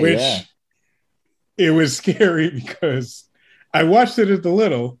 Okay, Which yeah. it was scary because I watched it at the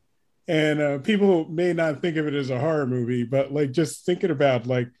little, and people may not think of it as a horror movie, but like just thinking about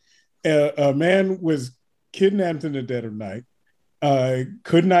like a man was kidnapped in the dead of night,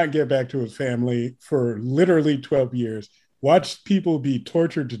 could not get back to his family for literally 12 years, watched people be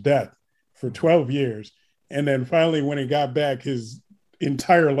tortured to death for 12 years, and then finally when he got back, his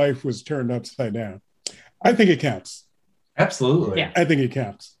entire life was turned upside down. I think it counts. Absolutely. Yeah. I think it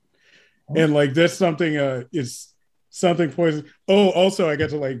counts. And like that's something it's something poison. Oh, also I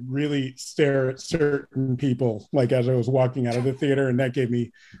got to like really stare at certain people like as I was walking out of the theater, and that gave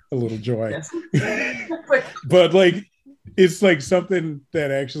me a little joy. Yes. But like it's like something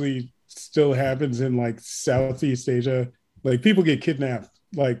that actually still happens in like Southeast Asia. Like people get kidnapped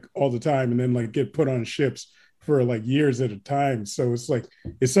like all the time and then like get put on ships for like years at a time. So it's like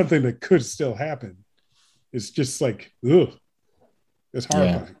it's something that could still happen. It's just like, ugh, it's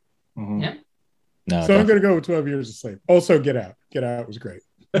horrifying. Yeah. Mm-hmm. Yeah. No, So I'm going to go with 12 Years a Slave. Also, Get Out. Get Out was great.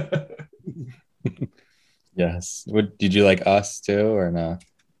 yes. What did you like Us too, or no?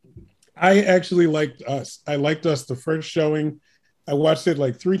 I actually liked Us. I liked Us the first showing. I watched it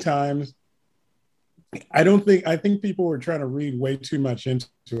like 3 times. I think people were trying to read way too much into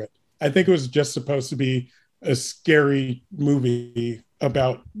it. I think it was just supposed to be a scary movie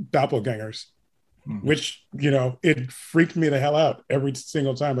about doppelgangers, which, you know, it freaked me the hell out every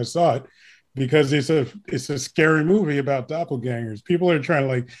single time I saw it, because it's a scary movie about doppelgangers. People are trying to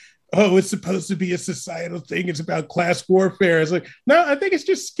like, oh, it's supposed to be a societal thing. It's about class warfare. It's like, no, I think it's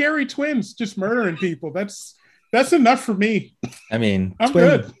just scary twins just murdering people. That's enough for me. I mean, I'm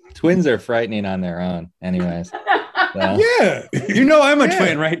good. Twins are frightening on their own, anyways. So. Yeah. You know I'm a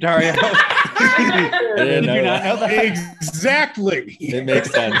twin, right, Dario? Did you not know that? Exactly. It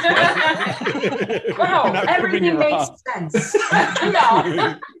makes sense. Wow, not everything proving you makes wrong. sense.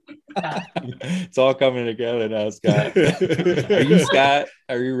 No. It's all coming together now, Scott. Are you Scott?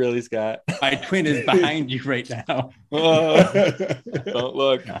 Are you really Scott? My twin is behind you right now. Oh, don't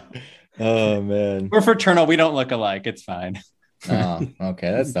look. Oh man. We're fraternal. We don't look alike. It's fine. Oh, okay.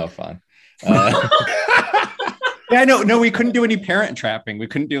 That's no fun. Yeah, no, we couldn't do any parent trapping. We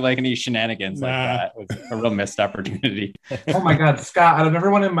couldn't do like any shenanigans like that. It was a real missed opportunity. Oh my God, Scott, out of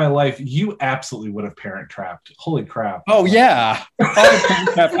everyone in my life, you absolutely would have parent trapped. Holy crap. Oh yeah. I parent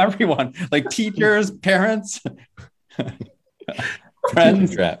trap everyone. Like teachers, parents,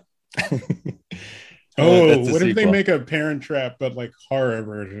 friends. Trap. Oh, That's a what if they sequel. make a Parent Trap but like horror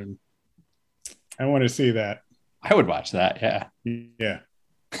version? I want to see that. I would watch that, yeah. Yeah.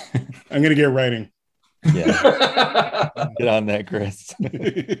 I'm gonna get writing. Yeah. Get on that, Chris.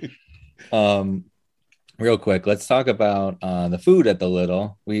 Real quick, let's talk about the food at the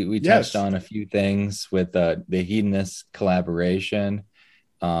Little. We touched on a few things with the Hedonist collaboration.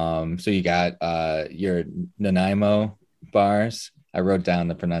 So you got your Nanaimo bars. I wrote down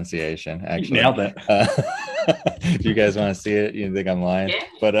the pronunciation. Actually, Nailed it. If you guys want to see it, you think I'm lying, Yeah.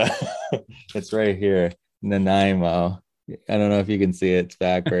 but it's right here, Nanaimo. I don't know if you can see it; it's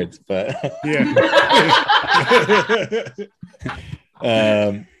backwards, but Yeah.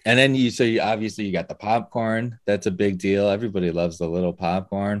 and then you obviously you got the popcorn. That's a big deal. Everybody loves the little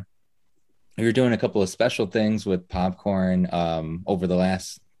popcorn. You're doing a couple of special things with popcorn over the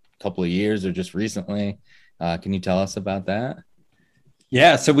last couple of years or just recently. Can you tell us about that?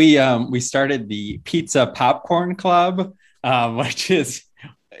 Yeah, so we started the Pizza Popcorn Club, which is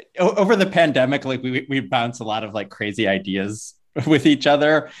over the pandemic, like we bounced a lot of like crazy ideas with each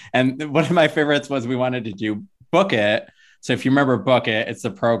other. And one of my favorites was we wanted to do Book It. So if you remember Book It, it's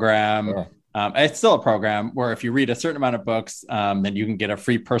a program. Sure. It's still a program where if you read a certain amount of books, then you can get a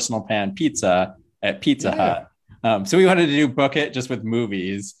free personal pan pizza at Pizza Hut. So we wanted to do Book It just with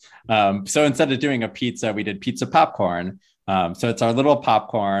movies. So instead of doing a pizza, we did pizza popcorn. So it's our little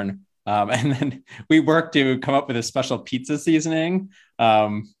popcorn. And then we worked to come up with a special pizza seasoning,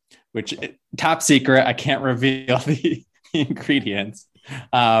 which top secret, I can't reveal the ingredients.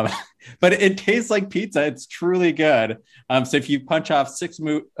 But it tastes like pizza. It's truly good. So if you punch off six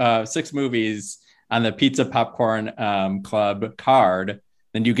movies on the Pizza Popcorn Club card,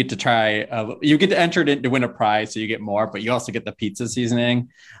 then you get to try, you get to enter it in to win a prize. So you get more, but you also get the pizza seasoning.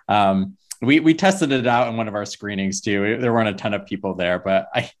 We tested it out in one of our screenings too. There weren't a ton of people there, but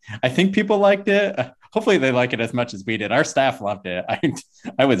I think people liked it. Hopefully they like it as much as we did. Our staff loved it.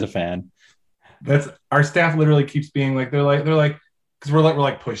 I was a fan. That's our staff literally keeps being like, they're like, because we're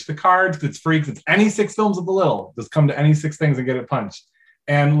like, push the cards, because it's free, because it's any 6 films of the little. Just come to any 6 things and get it punched.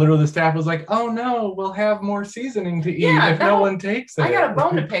 And literally the staff was like, oh no, we'll have more seasoning to eat if no one takes it. I got a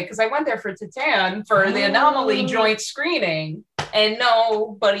bone to pick because I went there for Titan for the Anomaly joint screening and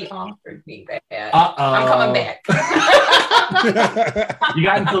nobody offered me that. I'm coming back. You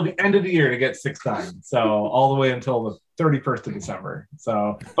got until the end of the year to get 6 times. So all the way until the 31st of December.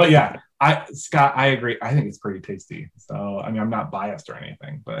 So, but yeah, Scott, I agree. I think it's pretty tasty. So, I mean, I'm not biased or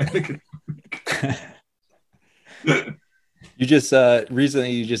anything, but I think You just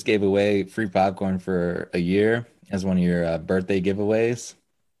recently you just gave away free popcorn for a year as one of your birthday giveaways.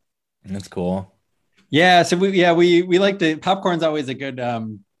 And that's cool. Yeah, so we like to popcorn's always a good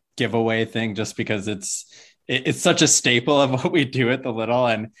giveaway thing just because it's such a staple of what we do at the Little.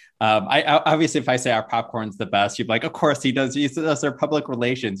 And I obviously if I say our popcorn's the best, you'd be like, of course he does our public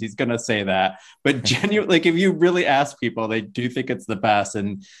relations. He's gonna say that. But genuinely, like if you really ask people, they do think it's the best.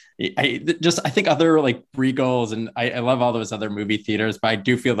 And I think other like Regals and I love all those other movie theaters, but I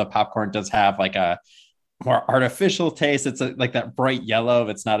do feel the popcorn does have like a more artificial taste. It's like that bright yellow.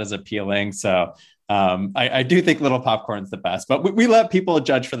 It's not as appealing. So I do think Little Popcorn's the best, but we let people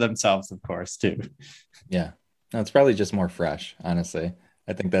judge for themselves, of course, too. Yeah. No, it's probably just more fresh, honestly.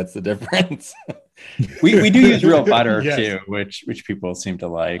 I think that's the difference. we do use real butter Yes. too, which people seem to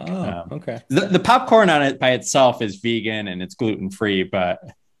like. Oh, okay. The popcorn on it by itself is vegan and it's gluten free, but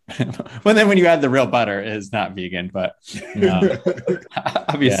when you add the real butter, it is not vegan. But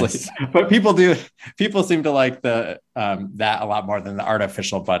obviously, Yes. but people seem to like the that a lot more than the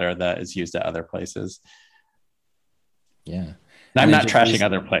artificial butter that is used at other places. Yeah. I'm And not just trashing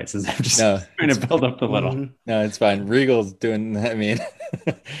other places. I'm just trying to build up the Little. Mhm. No, it's fine. Regal's doing, I mean,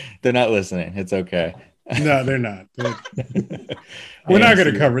 they're not listening. It's okay. No, they're not. We're not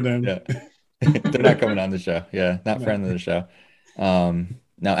going to cover them. Yeah. They're not coming on the show. Yeah. Not friend of the show.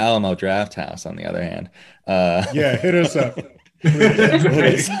 Now Alamo Draft House, on the other hand. Yeah, hit us up.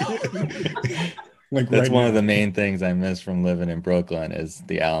 Like That's right one now. of the main things I miss from living in Brooklyn is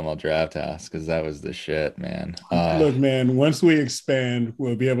the Alamo Draft House, because that was the shit, man. Look, man, once we expand,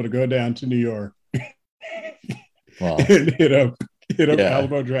 we'll be able to go down to New York Well, and hit up Yeah.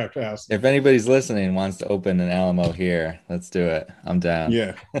 Alamo Draft House. if anybody's listening and wants to open an Alamo here, let's do it. I'm down.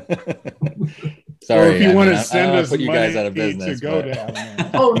 Yeah. Sorry, Or if you I want mean, to send I don't us put you guys out of money business. to go but- to Alamo.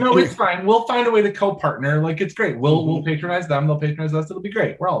 oh no, it's fine. We'll find a way to co-partner. Like it's great. We'll patronize them. They'll patronize us. It'll be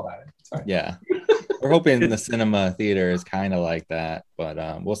great. We're all about it. It's fine. Yeah. We're hoping the cinema theater is kind of like that,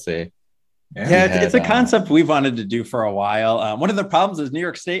 but we'll see. Yeah, We it's a had, concept we've wanted to do for a while. One of the problems is New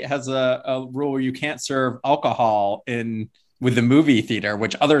York State has a rule where you can't serve alcohol with the movie theater,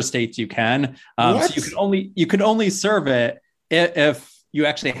 which other states you can. So What? you can only serve it if you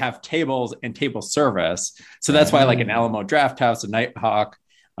actually have tables and table service. So that's why like an Alamo Draft House, a Nighthawk,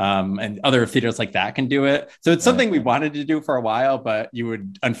 and other theaters like that can do it. So it's something we wanted to do for a while, but you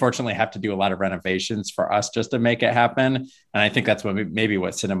would unfortunately have to do a lot of renovations for us just to make it happen. And I think that's maybe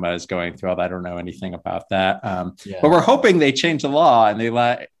what cinema is going through. Although I don't know anything about that. Yeah. But we're hoping they change the law and they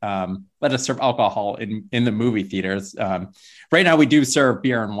let us serve alcohol in the movie theaters. Right now we do serve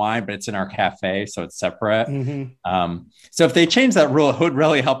beer and wine, but it's in our cafe, so it's separate. Mhm. So if they change that rule, it would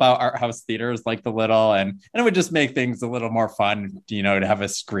really help out art house theaters like the Little, and it would just make things a little more fun, to have a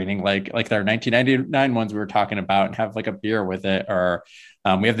screening like their 1999 ones we were talking about, and have like a beer with it. Or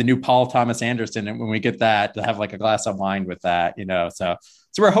we have the new Paul Thomas Anderson, and when we get that, to have like a glass of wine with that, So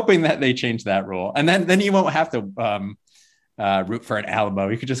So we're hoping that they change that rule, and then you won't have to root for an Alamo.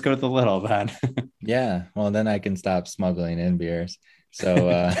 You could just go to the Little then. Yeah. Well, then I can stop smuggling in beers. So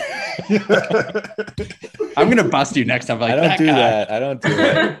I'm gonna bust you next time. Like, I don't do guy. that. I don't do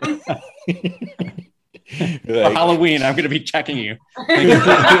that. For Halloween, I'm gonna be checking you. Pat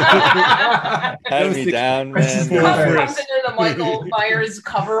me down, man. Comes into the Michael Myers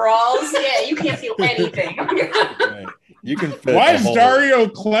coveralls. Yeah, you can't feel anything. Right. You can fit. Why is Dario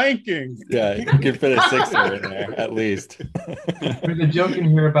clanking? Yeah, you can fit a sixer in there at least. There's a joke in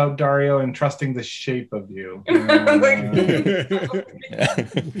here about Dario and trusting the shape of you. Yeah.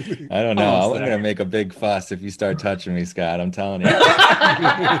 I don't know. I'm gonna make a big fuss if you start touching me, Scott. I'm telling you.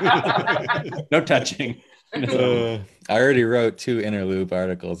 No touching. I already wrote 2 Interloop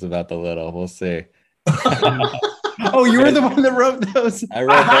articles about the Little. We'll see. Oh, you were the one that wrote those. I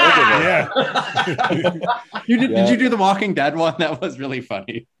wrote both of them. Yeah. You did. Did you do the Walking Dead one? That was really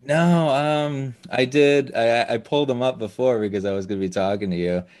funny. No, I did. I pulled them up before because I was going to be talking to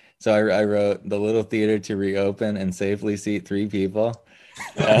you. So I wrote the Little Theater to reopen and safely seat 3 people.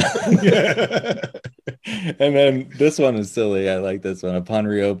 And then this one is silly. I like this one. Upon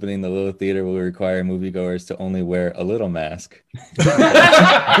reopening, the Little Theater will require moviegoers to only wear a little mask.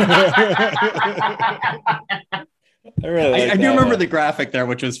 I really like I do that remember one. the graphic there,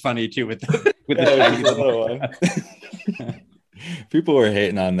 which was funny too, with the Yeah, it was the little one. People were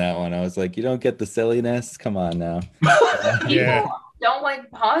hating on that one. I was like, you don't get the silliness? Come on now. Yeah. People don't like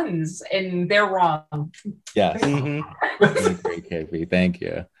puns, and they're wrong. Yes. Great, KP. Thank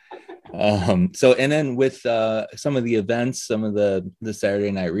you. So, and then with some of the events, some of the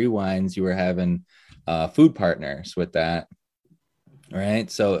Saturday Night Rewinds, you were having food partners with that, right?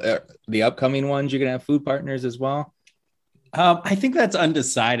 So the upcoming ones, you're gonna have food partners as well. I think that's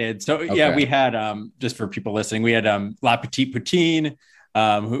undecided. So yeah, Okay. we had just for people listening, we had La Petite Poutine,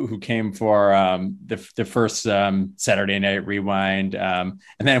 who came for the first Saturday Night Rewind, and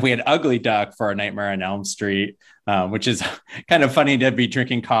then we had Ugly Duck for A Nightmare on Elm Street, which is kind of funny to be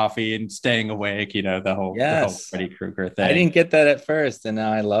drinking coffee and staying awake. You know, the whole Freddy Krueger thing. I didn't get that at first, and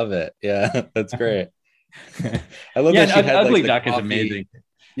now I love it. Yeah, that's great. I love Yeah, that she had Ugly the Duck is coffee- amazing.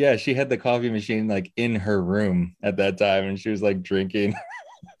 Yeah, she had the coffee machine like in her room at that time, and she was like drinking.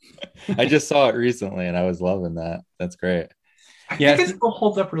 I just saw it recently, and I was loving that. That's great. Yeah, I think it still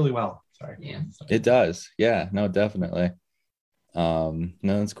holds up really well. Sorry. Yeah. It does. Yeah, no, definitely. No,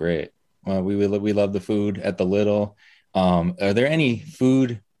 that's great. Well, we love the food at the Little. Are there any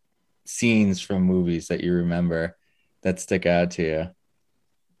food scenes from movies that you remember that stick out to you?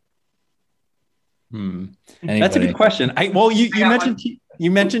 That's a good question. You got mentioned you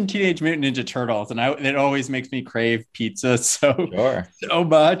mentioned Teenage Mutant Ninja Turtles, and it always makes me crave pizza so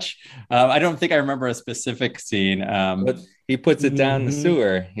much. I don't think I remember a specific scene. But he puts it down the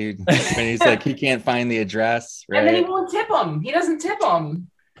sewer. When he's like he can't find the address, right? And then he won't tip them. He doesn't tip them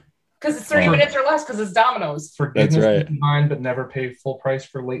because it's 30 minutes or less because it's Domino's. Forgiveness That's right. is mine, but never pay full price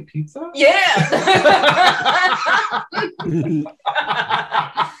for late pizza. Yeah.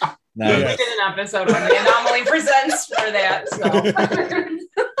 Nice. We did an episode on the Anomaly Presents for that. So.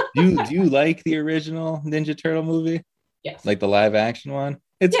 Do you like the original Ninja Turtle movie? Yes. Like the live action one?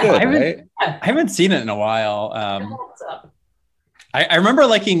 It's Yeah, good, I haven't- right? I haven't seen it in a while. What's up? I remember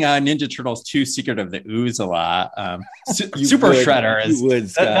liking Ninja Turtles 2 Secret of the Ooze a lot. You Super would- Shredder is you would,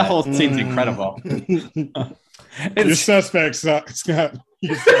 that whole Scott. scene's incredible. Your suspect, Scott.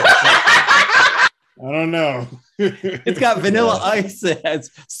 I don't know. It's got Vanilla Ice. It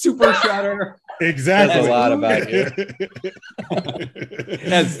has Super Shredder. Exactly. Says a lot about you. It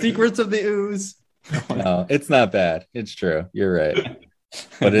has Secrets of the Ooze. No, it's not bad. It's true. You're right.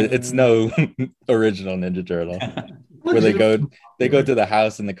 But it's no original Ninja Turtle. Where they go to the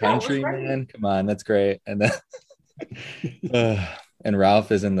house in the country, man. Come on, that's great. And then and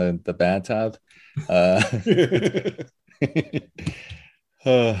Ralph is in the bathtub. We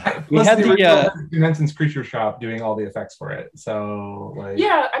Plus had the the original Benson's Creature Shop doing all the effects for it. So like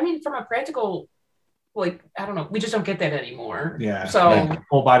Yeah, I mean, from a practical, like, I don't know, we just don't get that anymore. yeah, So like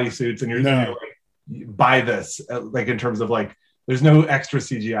full body suits, and you're like, buy this like in terms of like there's no extra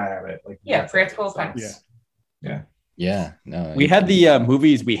CGI of it. Like yeah, practical effects. Yeah. Yeah, no. We had the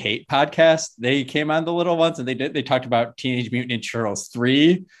Movies We Hate podcast. They came on the Little ones, and they talked about Teenage Mutant Ninja Turtles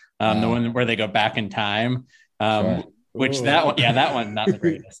 3, the one where they go back in time. Sure. Which Ooh. that one not the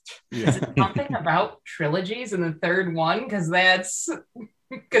greatest. Is it something about trilogies in the third one? Because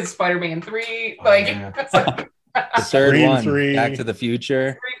Spider-Man 3, like, yeah. it's like the third Scream one, 3. Back to the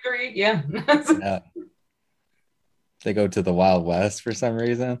Future. 3, yeah. Yeah. They go to the Wild West for some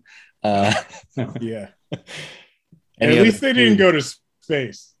reason. Yeah. Any At least other they didn't food? go to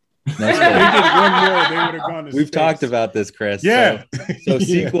space. No If space. they did one more, they would have gone to We've space. talked about this, Chris. Yeah. So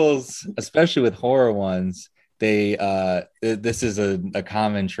Yeah. sequels, especially with horror ones, they this is a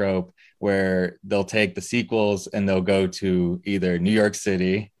common trope where they'll take the sequels and they'll go to either New York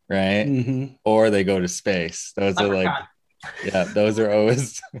City, right? Mhm. Or they go to space. Those are like, Leprechaun. those are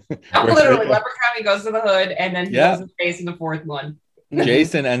always Literally, Leprechaun, he goes to the hood, and then he Yeah. goes to space in the fourth one.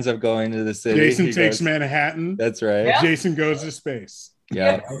 Jason ends up going to the city. Jason He takes goes- Manhattan. That's right. Yeah. Jason goes to space.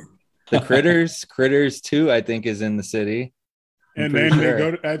 Yeah. The Critters 2, I think, is in the city. I'm And pretty then sure. they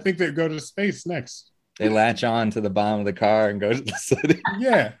go to, I think they go to space next. They latch on to the bottom of the car and go to the city.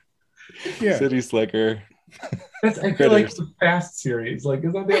 Yeah. Yeah. City Slicker. I feel like Critters. the Fast series. Like,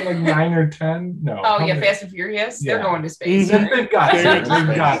 isn't there like 9 or 10? No. Oh how yeah, many? Fast and Furious. Yeah. They're going to space. Mhm. right? They've got to. They're-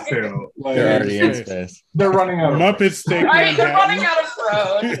 They've got to. Like, They're already in space. space. they're running out of Muppets take Right, they're running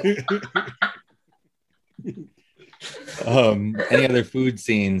Manhattan. out of road. Any other food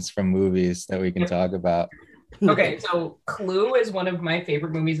scenes from movies that we can talk about? Okay, so Clue is one of my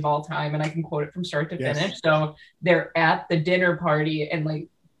favorite movies of all time, and I can quote it from start to Yes. finish. So they're at the dinner party, and like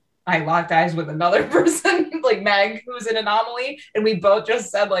I locked eyes with another person, like Meg, who's in Anomaly, and we both just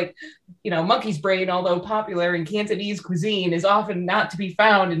said like, monkey's brain, although popular in Cantonese cuisine, is often not to be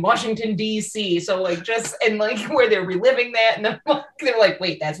found in Washington D.C. So like and where they're reliving that, and they're like,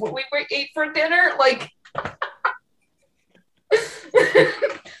 wait, that's what we ate for dinner, like.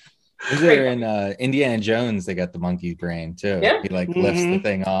 Is there in Indiana Jones? They got the monkey brain too. Yeah. He like lifts the Mhm.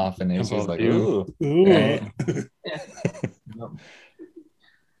 thing off, and it's just like, Ooh. ooh. Ooh. Right.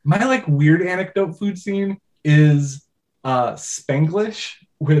 My like weird anecdote food scene is Spanglish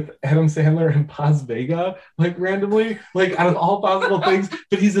with Adam Sandler and Paz Vega, like randomly, like out of all possible things.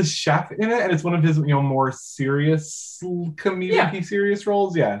 But he's a chef in it, and it's one of his more serious comedic serious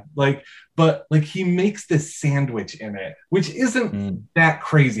roles. Yeah, but he makes this sandwich in it, which isn't that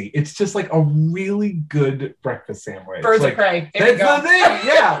crazy. It's just like a really good breakfast sandwich. Birds like, of prey. There That's you go. the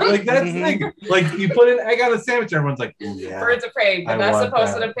thing, yeah. Like that's the thing. Like you put an egg on a sandwich, everyone's like, "Ooh, yeah." Birds of prey. I Vanessa want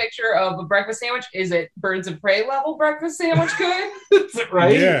posted that. a picture of a breakfast sandwich. Is it birds of prey level breakfast sandwich good? Is it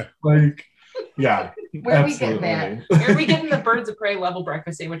right? Yeah. Like, yeah. Where are we getting that? Absolutely. Where are we getting the birds of prey level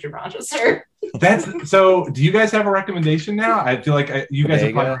breakfast sandwich in Rochester? That's so. Do you guys have a recommendation now? I feel like you guys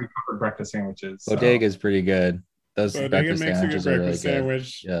have Bodega. probably covered breakfast sandwiches. So. Bodega is pretty good. Those Bodega breakfast makes a good sandwiches are really breakfast good.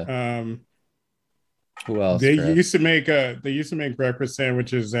 sandwich. Yeah. Who else? They Chris? used to make breakfast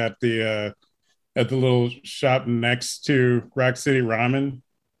sandwiches at the little shop next to Rock City Ramen.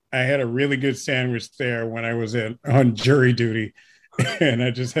 I had a really good sandwich there when I was on jury duty, and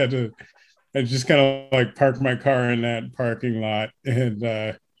I just kind of like parked my car in that parking lot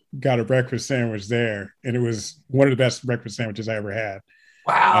and got a breakfast sandwich there, and it was one of the best breakfast sandwiches I ever had.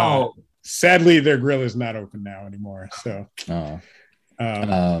 Wow. Sadly, their grill is not open now anymore. So, Oh.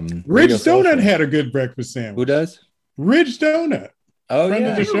 Ridge Radio Donut Social. had a good breakfast sandwich. Who does? Ridge Donut. Oh, Friend yeah.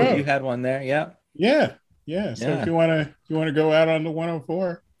 of the show. You had one there. Yeah. Yeah. So Yeah. if you wanna go out on the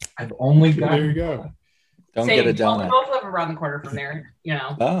 104, I've only got. there you go. Don't Same. get a We donut. both live around the corner from there,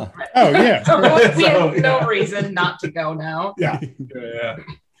 Oh. Oh yeah. So we have no yeah. reason not to go now. Yeah. Yeah.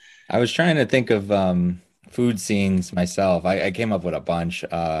 I was trying to think of food scenes myself. I came up with a bunch.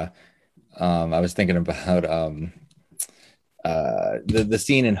 I was thinking about the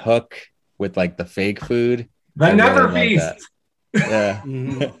scene in Hook with like the fake food. The I Never really love Feast. Yeah.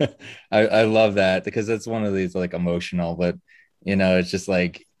 Mhm. I love that because it's one of these like emotional, but it's just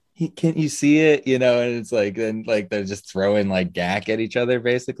like, can't you see it? And it's like, then like they're just throwing like gack at each other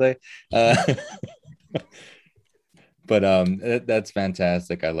basically. But that's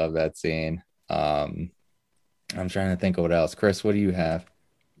fantastic. I love that scene. I'm trying to think of what else. Chris, what do you have?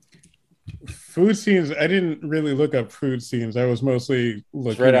 Food scenes. I didn't really look up food scenes. I was mostly Just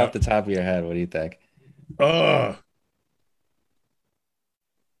looking right up. off the top of your head, what do you think?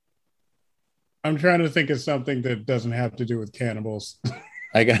 I'm trying to think of something that doesn't have to do with cannibals.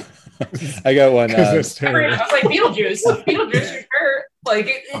 I got one. Because it's I terrible. was like Beetlejuice. Beetlejuice, for sure.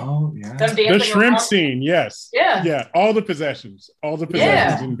 Like Oh yeah. them dancing The shrimp around. scene, yes. Yeah. Yeah, all the possessions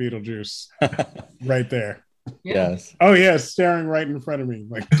Yeah. in Beetlejuice, right there. Yes. Oh yeah, staring right in front of me,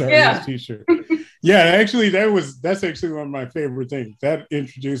 like Dario's Yeah. t-shirt. Yeah, actually, that's actually one of my favorite things. That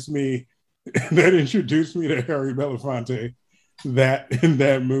introduced me to Harry Belafonte, in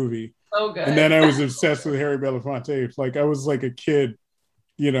that movie. So good. And then I was obsessed with Harry Belafonte. Like I was like a kid,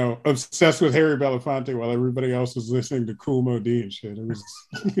 obsessed with Harry Belafonte while everybody else was listening to Kool Moe Dee and shit. It was,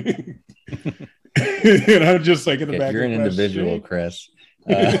 just like in the back. You're of an the class, individual, shit. Chris.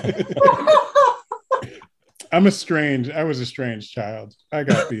 I was a strange child. I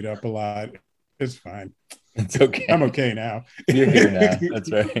got beat up a lot. It's fine. It's okay. I'm okay now. You're here now.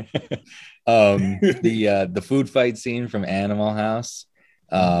 That's right. The food fight scene from Animal House.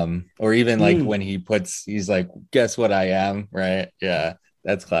 Or even like when he's like, guess what I am, right? Yeah,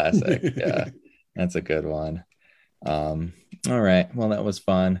 that's classic. Yeah, that's a good one. All right. Well, that was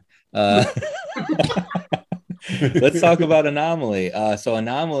fun. Let's talk about Anomaly. So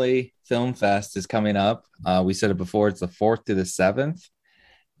Anomaly Film Fest is coming up. We said it before, it's the 4th to the 7th.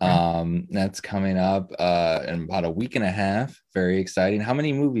 That's coming up in about a week and a half. Very exciting. How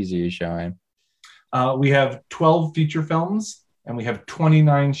many movies are you showing? We have 12 feature films and we have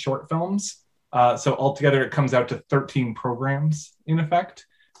 29 short films. So altogether, it comes out to 13 programs in effect.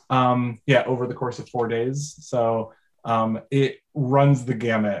 Over the course of 4 days. So it runs the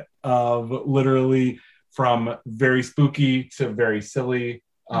gamut of literally from very spooky to very silly.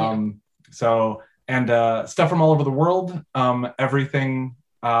 Stuff from all over the world. Everything,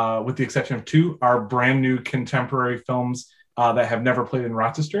 with the exception of 2, are brand new contemporary films that have never played in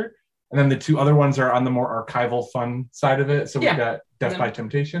Rochester. And then the 2 other ones are on the more archival fun side of it. So we've got Death by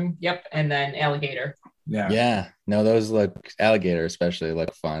Temptation. Yep. And then Alligator. Yeah. No, those Alligator especially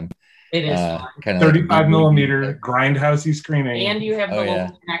look fun. It is fun. Kind of 35 millimeter grindhousey screening. And you have the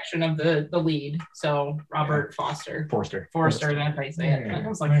local connection of the lead. So Robert Forster. That's how you say it. I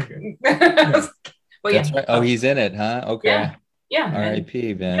was like, but that's right. Oh, he's in it, huh? Okay. Yeah.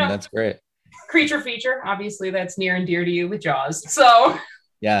 R.I.P. man. That's great. Creature feature, obviously that's near and dear to you with Jaws. So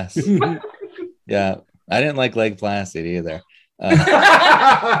yes. Yeah. I didn't like Lake Placid either.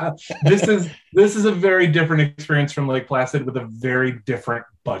 This is a very different experience from Lake Placid with a very different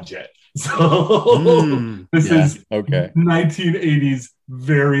budget. So this is 1980s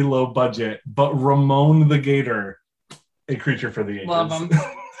very low budget, but Ramon the Gator, a creature for the ages. Love him.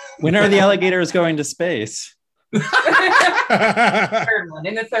 When are the alligators going to space? In the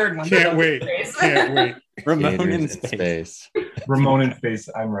third one. Can't wait. Ramon in space. Ramon in space.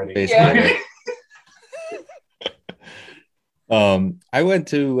 I'm ready. I went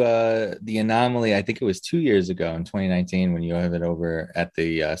to the Anomaly, I think it was 2 years ago in 2019 when you have it over at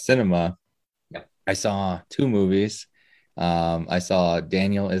the cinema. Yep. I saw 2 movies. I saw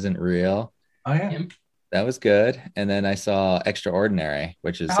Daniel Isn't Real. Oh, yeah. That was good. And then I saw Extraordinary,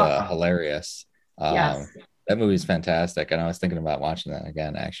 which is hilarious. Yes. That movie's fantastic. And I was thinking about watching that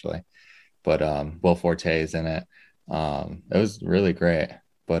again, actually. But Will Forte is in it. It was really great.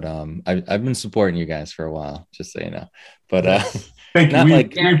 But I've been supporting you guys for a while, just so you know. But thank you.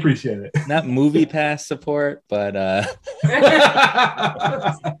 We appreciate it. Not movie pass support, but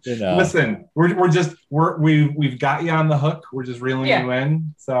Listen, we've got you on the hook. We're just reeling you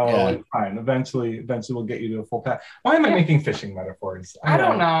in. So it's fine. Eventually we'll get you to a full pass. Why am I making fishing metaphors? I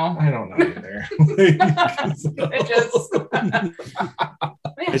don't know. I don't know either.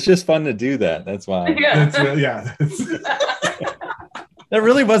 It's just fun to do that. That's why. That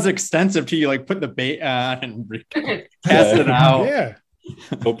really was extensive to you, like put the bait on and cast it out. Yeah.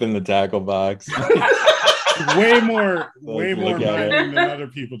 Open the tackle box. way more minding than other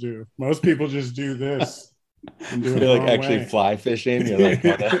people do. Most people just do this. And do it You're like actually way. Fly fishing. You're like,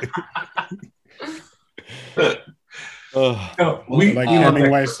 like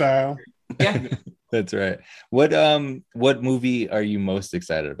Hemingway style. Yeah. That's right. What movie are you most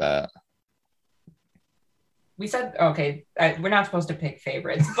excited about? We said, we're not supposed to pick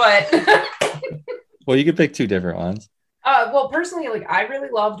favorites, but... Well, you could pick 2 different ones. Well, personally, I really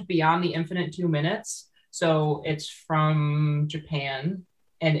loved Beyond the Infinite 2 Minutes. So it's from Japan,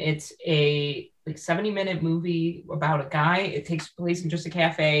 and it's a 70-minute movie about a guy. It takes place in just a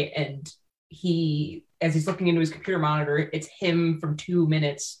cafe, and as he's looking into his computer monitor, it's him from 2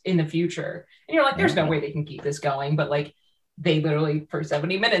 minutes in the future. And you're like, there's no way they can keep this going, but they literally, for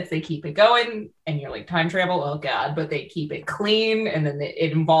 70 minutes, they keep it going, and you're like, time travel, oh God, but they keep it clean, and then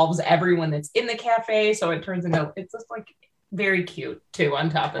it involves everyone that's in the cafe, so it turns into, it's just very cute too on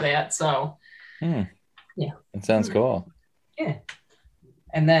top of that, so yeah. It sounds cool. Yeah.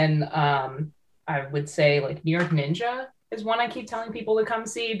 And then I would say New York Ninja is one I keep telling people to come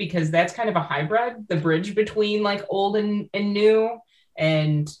see, because that's kind of a hybrid, the bridge between old and new.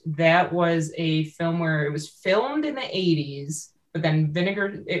 And that was a film where it was filmed in the 80s, but then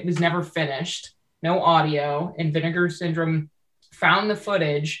it was never finished, no audio, and Vinegar Syndrome found the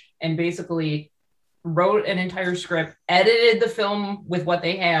footage and basically wrote an entire script, edited the film with what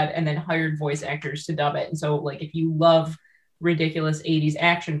they had, and then hired voice actors to dub it. And so if you love ridiculous 80s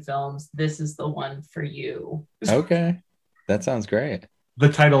action films, this is the one for you. Okay. That sounds great. The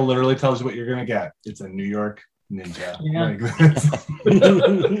title literally tells you what you're going to get. It's a New York Ninja. Yeah.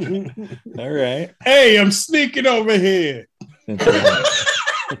 All right. Hey, I'm sneaking over here.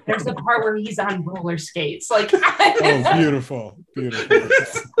 There's the part where he's on roller skates. Like, Oh, beautiful.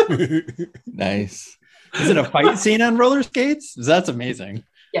 Nice. Is it a fight scene on roller skates? That's amazing.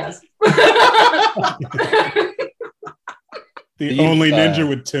 yes. The You've, only ninja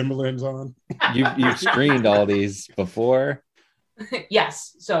with Timberlands on. You've screened all these before,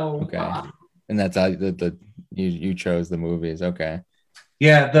 Yes. So, okay, and that's how you chose the movies. Okay.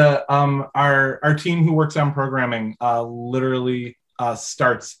 Yeah, the our team who works on programming literally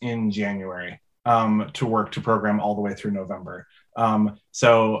starts in January to work to program all the way through November.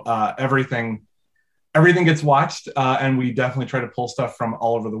 So everything gets watched, and we definitely try to pull stuff from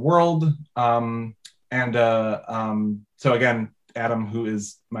all over the world. So again, Adam, who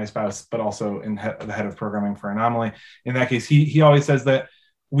is my spouse, but also the head of programming for Anomaly, in that case, he always says that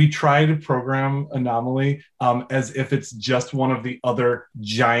we try to program Anomaly as if it's just one of the other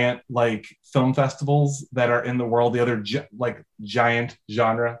giant like film festivals that are in the world, the other giant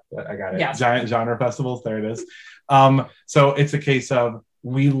genre. I got it. Yes. Giant genre festivals. There it is. So it's a case of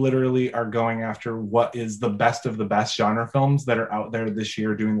we literally are going after what is the best of the best genre films that are out there this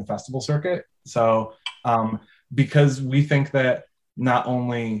year doing the festival circuit. So because we think that not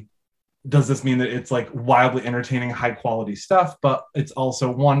only does this mean that it's like wildly entertaining, high quality stuff, but it's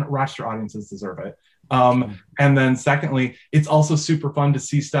also, one, Rochester audiences deserve it. And then secondly, it's also super fun to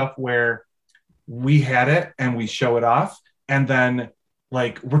see stuff where we had it and we show it off. And then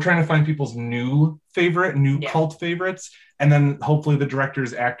like, we're trying to find people's new cult favorites. And then hopefully the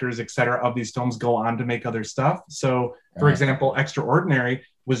directors, actors, et cetera, of these films go on to make other stuff. So for example, Extraordinary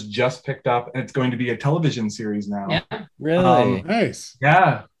was just picked up and it's going to be a television series now. Yeah. Really? Nice.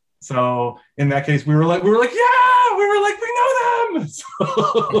 Yeah. So in that case, we were like, we know them. So,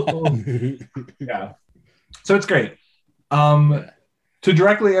 yeah. So it's great. To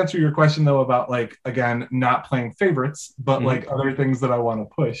directly answer your question though, about like, again, not playing favorites, but like other things that I want to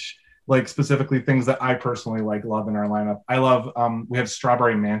push, like specifically things that I personally like love in our lineup. I love, we have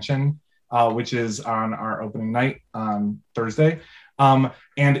Strawberry Mansion, which is on our opening night on Thursday. And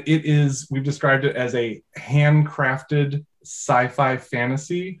it is, we've described it as a handcrafted sci-fi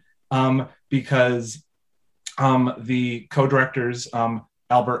fantasy, because the co-directors,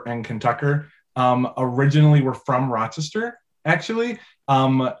 Albert and Kentucker, originally were from Rochester, actually,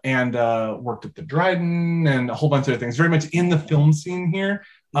 and worked at the Dryden and a whole bunch of other things, very much in the film scene here.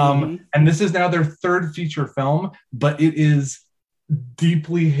 And this is now their third feature film, but it is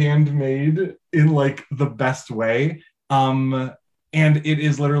deeply handmade in like the best way. And it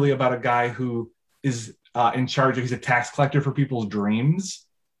is literally about a guy who is in charge of, he's a tax collector for people's dreams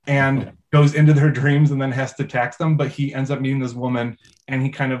and goes into their dreams and then has to tax them. But he ends up meeting this woman and he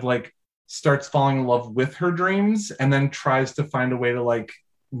kind of like starts falling in love with her dreams and then tries to find a way to like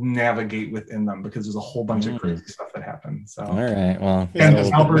navigate within them, because there's a whole bunch of crazy stuff that happens. So all right, well, and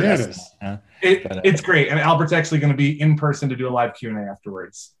Albert, it's great, and Albert's actually going to be in person to do a live Q&A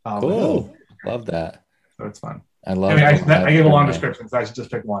afterwards. Cool. Love that. So it's fun. I love. I gave a long description, so I should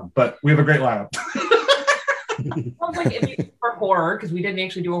just pick one. But we have a great lineup. Sounds like if you, for horror, because we didn't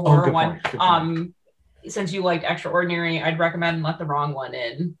actually do a horror one. Since you liked Extraordinary, I'd recommend Let the Wrong One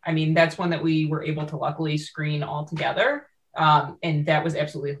In. I mean, that's one that we were able to luckily screen all together. And that was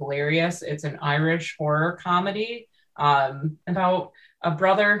absolutely hilarious. It's an Irish horror comedy about a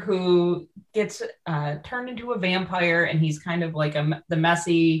brother who gets turned into a vampire, and he's kind of like the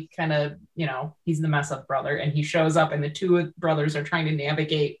messy kind of, he's the mess up brother, and he shows up and the two brothers are trying to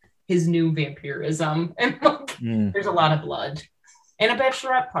navigate his new vampirism, and there's a lot of blood and a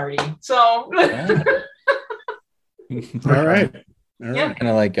bachelorette party. So all right. Yeah. Kind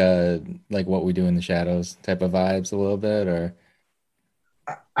of like What We Do in the Shadows type of vibes a little bit, or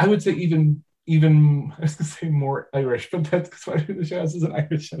I would say even I was gonna say more Irish, but that's because What We Do in the Shadows is an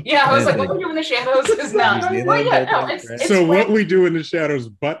Irish show. Yeah, I was like, What We Do in the Shadows is not. Well, yeah, no, it's So What We Do in the Shadows,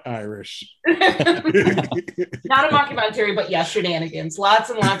 but Irish. Not a mockumentary, but yes, shenanigans. Lots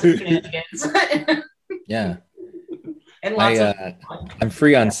and lots of shenanigans. yeah. And lots of I'm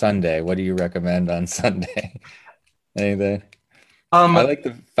free on Sunday. What do you recommend on Sunday? Anything? I like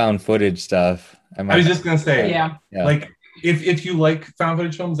the found footage stuff. I was just gonna say, yeah. Like if you like found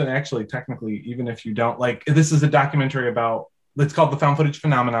footage films, and actually technically, even if you don't, like, this is a documentary about, it's called The Found Footage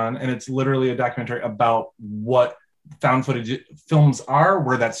Phenomenon, and it's literally a documentary about what found footage films are,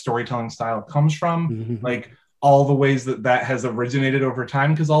 where that storytelling style comes from, like all the ways that has originated over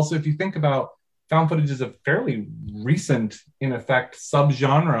time. Because also, if you think about, found footage is a fairly recent, in effect,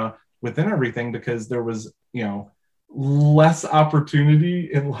 subgenre within everything, because there was, less opportunity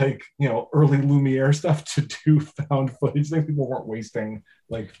in early Lumiere stuff to do found footage. I think people weren't wasting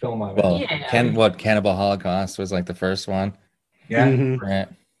film on it. Well, Cannibal Holocaust was like the first one. Yeah. Right.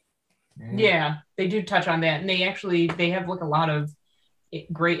 Yeah, they do touch on that, and they have like a lot of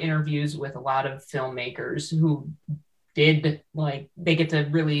great interviews with a lot of filmmakers who did like they get to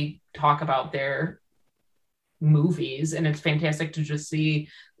really talk about their movies, and it's fantastic to just see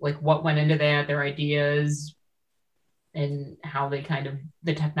like what went into that, their ideas, and how they kind of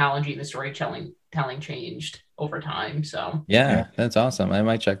the technology and the storytelling changed over time. So Yeah, that's awesome. I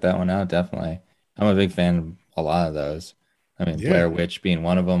might check that one out, definitely. I'm a big fan of a lot of those. I mean, Yeah. Blair Witch being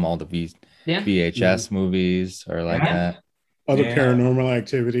one of them, all the yeah, VHS movies are like Yeah. that. Other Yeah. paranormal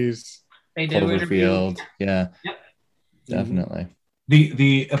activities. they do interview. Cloverfield. Yeah, Yep. definitely.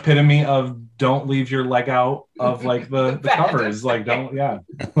 The epitome of don't leave your leg out of like the covers. Like don't Yeah.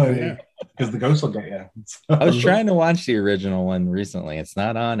 because the ghost will get you. I was trying to watch the original one recently. It's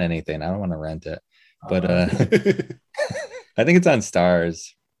not on anything. I don't want to rent it. But I think it's on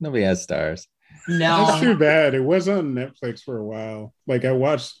Stars. Nobody has Stars. That's No, too bad. It was on Netflix for a while. Like I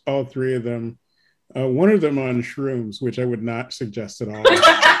watched all three of them. One of them on shrooms, which I would not suggest at all.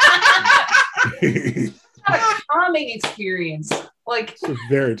 It's not a calming experience. Like a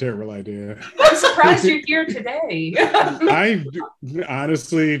very terrible idea. I'm surprised you're here today.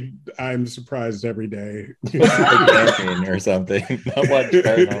 Honestly, I'm surprised every day. Like camping or something. Not watch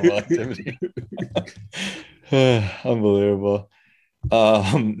paranormal activity. Unbelievable.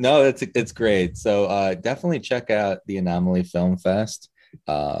 No, it's great. So definitely check out the Anomaly Film Fest,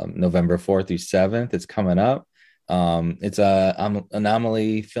 November 4th through 7th. It's coming up. It's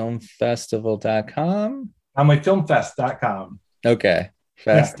anomalyfilmfestival.com. Anomalyfilmfest.com. Okay,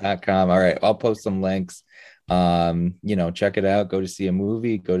 fest.com. All right, I'll post some links. Check it out. Go to see a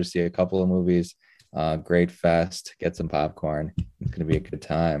movie, go to see a couple of movies. Great fest. Get some popcorn. It's gonna be a good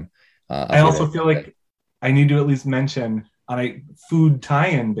time. I also feel like I need to at least mention on a food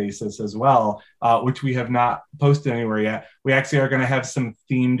tie-in basis as well, which we have not posted anywhere yet. We actually are going to have some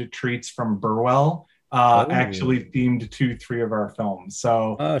themed treats from Burwell, actually themed to 3 of our films.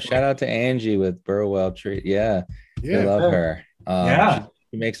 So, shout out to Angie with Burwell Treat. Yeah, I love her.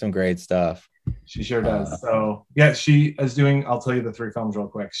 She makes some great stuff. She sure does. So, yeah, she is doing. I'll tell you the 3 films real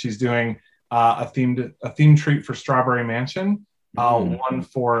quick. She's doing a themed treat for Strawberry Mansion. One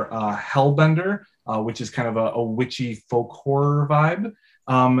for Hellbender, which is kind of a witchy folk horror vibe.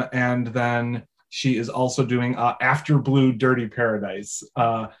 And then she is also doing After Blue Dirty Paradise.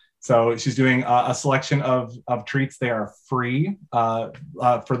 So she's doing a selection of treats. They are free for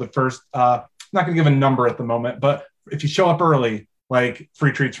the first, not going to give a number at the moment, but if you show up early, like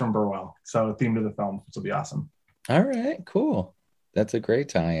free treats from Burwell. So theme to the film, which will be awesome. All right, cool. That's a great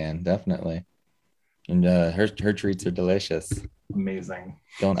tie-in, definitely. And her treats are delicious. Amazing.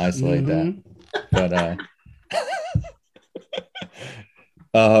 Don't isolate that.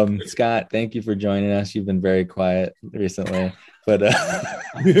 But Scott, thank you for joining us. You've been very quiet recently, but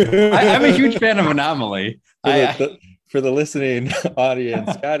I'm a huge fan of Anomaly. For the listening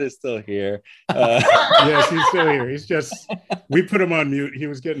audience, Scott is still here. Yes, he's still here. He's just, we put him on mute. He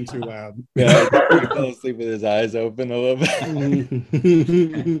was getting too loud. Yeah, he fell asleep with his eyes open a little bit.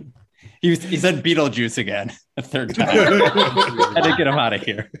 He said Beetlejuice again, a third time. Had to get him out of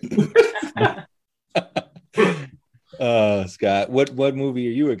here. Scott, what movie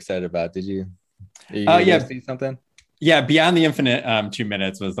are you excited about? Are you see something? Yeah, Beyond the Infinite 2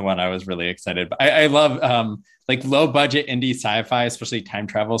 Minutes was the one I was really excited about. I love like low budget indie sci-fi, especially time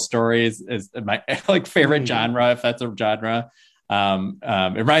travel stories is my like favorite genre, if that's a genre.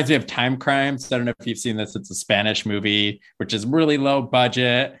 It reminds me of Time Crimes. I don't know if you've seen this. It's a Spanish movie, which is really low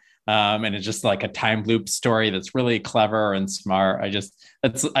budget. And it's just like a time loop story that's really clever and smart.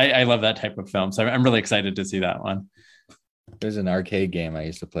 I love that type of film. So I'm really excited to see that one. There's an arcade game I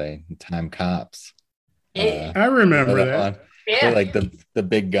used to play, Time Cops. I remember that. Yeah. Like the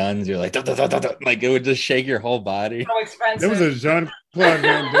big guns, you're like, like it would just shake your whole body. So expensive. There was a Jean-Claude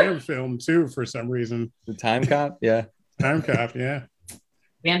Van Damme film too, for some reason. The Time Cop, yeah. Time Cop, yeah.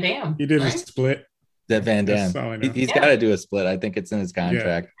 Van Damme. He did a split. That Van Damme. He's got to do a split. I think it's in his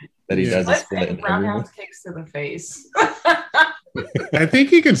contract that he does a split. And roundhouse kicks to the face. I think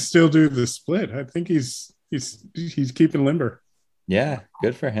he can still do the split. I think he's keeping limber. Yeah,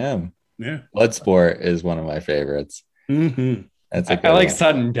 good for him. Yeah. Bloodsport is one of my favorites. Mm-hmm. That's I like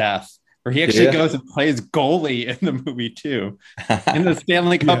Sudden Death, where he actually goes and plays goalie in the movie too. In the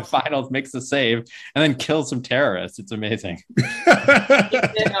Stanley Cup Finals, makes a save and then kills some terrorists. It's amazing.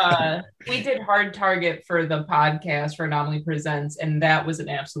 We did Hard Target for the podcast for Anomaly Presents, and that was an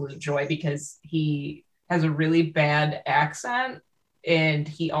absolute joy because he has a really bad accent. And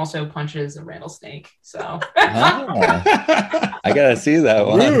he also punches a rattlesnake. So I gotta see that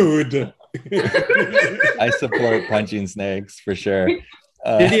one. Rude. I support punching snakes for sure.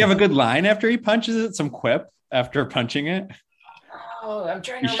 Did he have a good line after he punches it? Some quip after punching it? Oh, I'm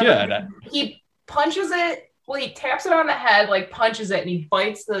trying to He remember. should. He punches it. Well, he taps it on the head, like punches it, and he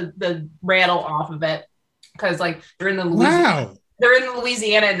bites the rattle off of it because like they're in the Louisiana. Wow. They're in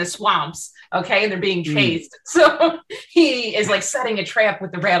Louisiana in the swamps, okay, and they're being chased. So he is like setting a trap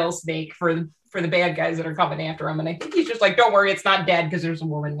with the rattlesnake for the bad guys that are coming after him. And I think he's just like, don't worry, it's not dead because there's a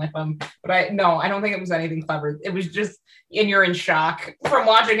woman with him. But I don't think it was anything clever. It was just, and you're in shock from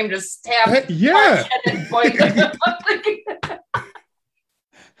watching him just tap, Yeah. and then bite.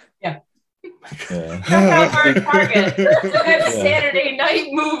 Yeah. Check out our Target. That's Saturday night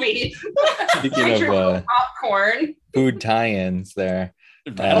movie. Speaking of popcorn. food tie-ins there.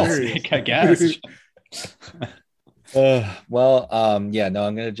 Rattlesnake, I guess. Yeah, no, I'm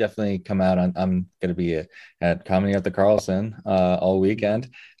gonna definitely come out on. I'm gonna be at Comedy at the Carlson all weekend.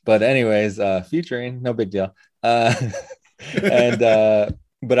 But anyways, featuring, no big deal. But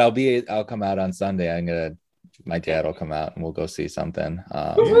I'll come out on Sunday. My dad will come out and we'll go see something.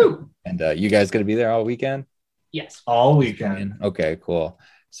 And you guys gonna be there all weekend? Yes, all weekend. Okay, cool.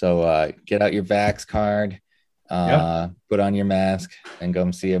 So get out your Vax card, put on your mask, and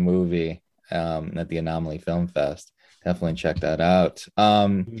go see a movie at the Anomaly Film Fest. Definitely check that out.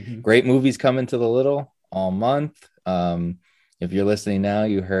 Great movies coming to the Little all month. If you're listening now,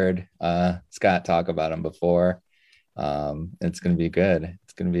 you heard Scott talk about them before. It's going to be good.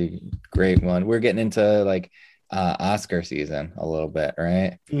 It's going to be a great one. We're getting into like Oscar season a little bit,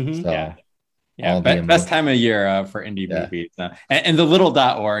 right? So best time of year for indie movies. And the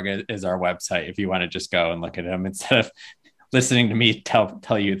little.org is our website if you want to just go and look at them instead of listening to me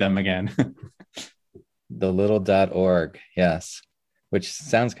tell you them again. The little.org, yes, which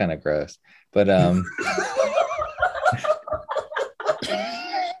sounds kind of gross, but all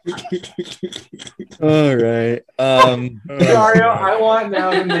right. Dario, I want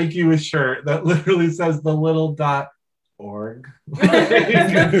now to make you a shirt that literally says the little.org.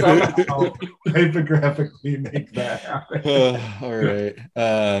 Somehow typographically make that happen. All right.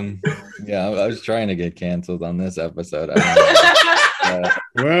 I was trying to get canceled on this episode.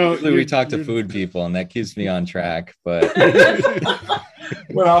 Usually we talk to food people and that keeps me on track, but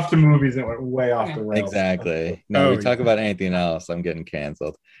went off to movies and went way off the rails. Exactly. No, we talk about anything else, I'm getting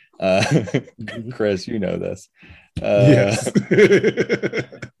canceled. Chris, you know this. Yes.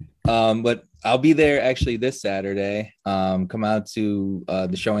 But I'll be there actually this Saturday. Come out to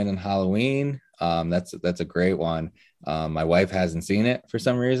the showing on Halloween. That's a great one. My wife hasn't seen it for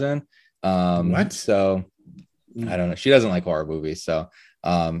some reason. What? So I don't know. She doesn't like horror movies, so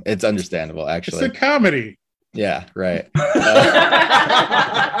it's understandable actually. It's a comedy. Yeah, right.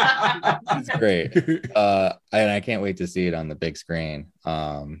 It's great. And I can't wait to see it on the big screen.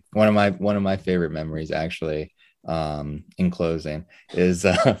 One of my favorite memories actually, in closing, is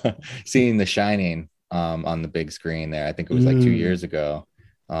seeing The Shining on the big screen there. I think it was like 2 years ago.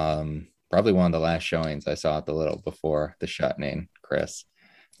 Probably one of the last showings I saw at the Little before The Shutting, Chris.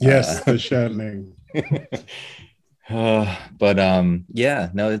 Yes, The Shutting. But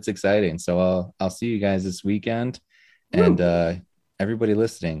no, it's exciting. So I'll see you guys this weekend. And everybody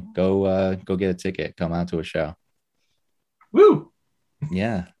listening, go get a ticket, come out to a show. Woo!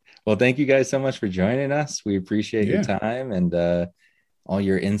 Yeah. Well, thank you guys so much for joining us. We appreciate your time and all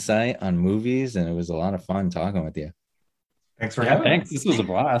your insight on movies, and it was a lot of fun talking with you. Thanks for having us. This was a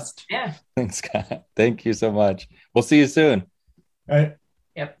blast. Yeah. Thanks, Scott. Thank you so much. We'll see you soon. All right.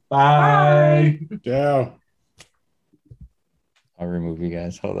 Yep. Bye. Ciao. I'll remove you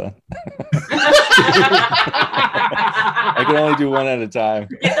guys. Hold on. I can only do one at a time.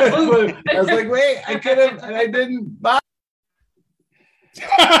 I was like, wait, I could have, and I didn't. Bye.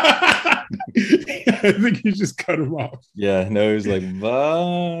 I think you just cut him off. Yeah, no, he was like,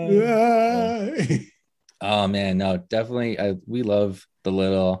 bye. Bye. Oh man, no, definitely. We love the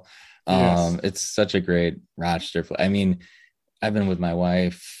Little. It's such a great Rochester. I mean, I've been with my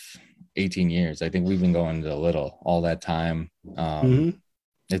wife 18 years. I think we've been going to the Little all that time.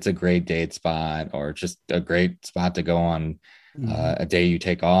 It's a great date spot, or just a great spot to go on a day you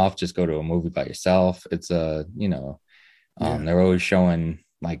take off. Just go to a movie by yourself. It's they're always showing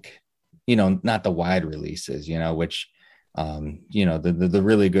like, not the wide releases, which the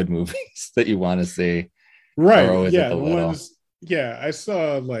really good movies that you want to see. Right. Yeah. The ones. Yeah. I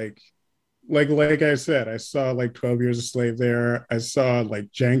saw like I said, I saw like 12 Years a Slave there. I saw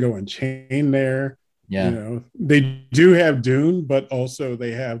like Django Unchained there. Yeah. They do have Dune, but also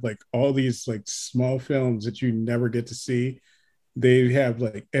they have like all these like small films that you never get to see. They have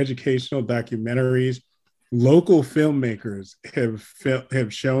like educational documentaries. Local filmmakers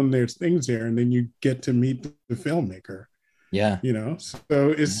have shown their things there, and then you get to meet the filmmaker. Yeah. So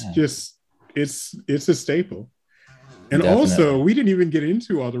it's Yeah. just it's a staple. And Definitely. also, we didn't even get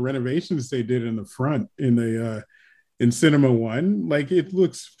into all the renovations they did in the front in Cinema One. Like, it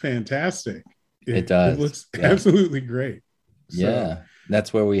looks fantastic. It It does. looks Yeah. absolutely great. So, Yeah.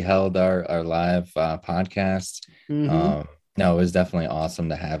 That's where we held our live podcast. mhm. No, it was definitely awesome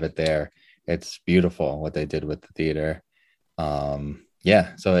to have it there. It's beautiful what they did with the theater.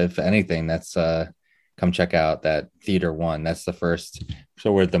 Yeah. So if anything, that's come check out that Theater One. That's the first.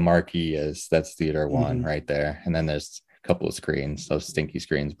 So where the marquee is, that's Theater One Mhm. right there. And then there's a couple of screens, those stinky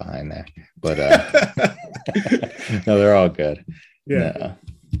screens behind there. But no, they're all good. Yeah.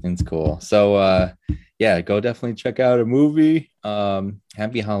 No, it's cool. So yeah, go definitely check out a movie.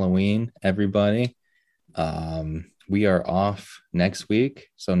 Happy Halloween, everybody. We are off next week,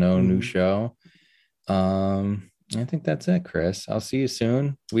 so no new Mhm. show. I think that's it, Chris. I'll see you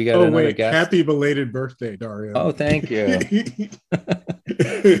soon. We got Oh, another wait. guest. Happy belated birthday, Dario. Oh, thank you.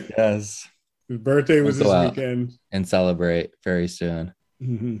 Yes. His birthday We'll was go this out weekend. and celebrate very soon.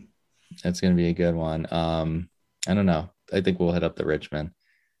 Mhm. It's gonna be a good one. I don't know. I think we'll hit up the Richmond,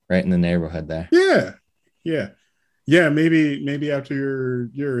 right in the neighborhood there. Yeah. Yeah. Yeah. Maybe after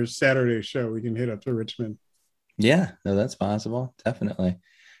your Saturday show, we can hit up to Richmond. Yeah, no, that's possible. Definitely.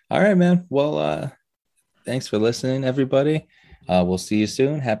 All right, man. Well, thanks for listening, everybody. We'll see you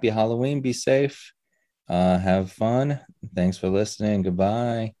soon. Happy Halloween. Be safe. Have fun. Thanks for listening.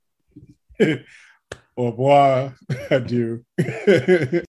 Goodbye. Au revoir. Adieu.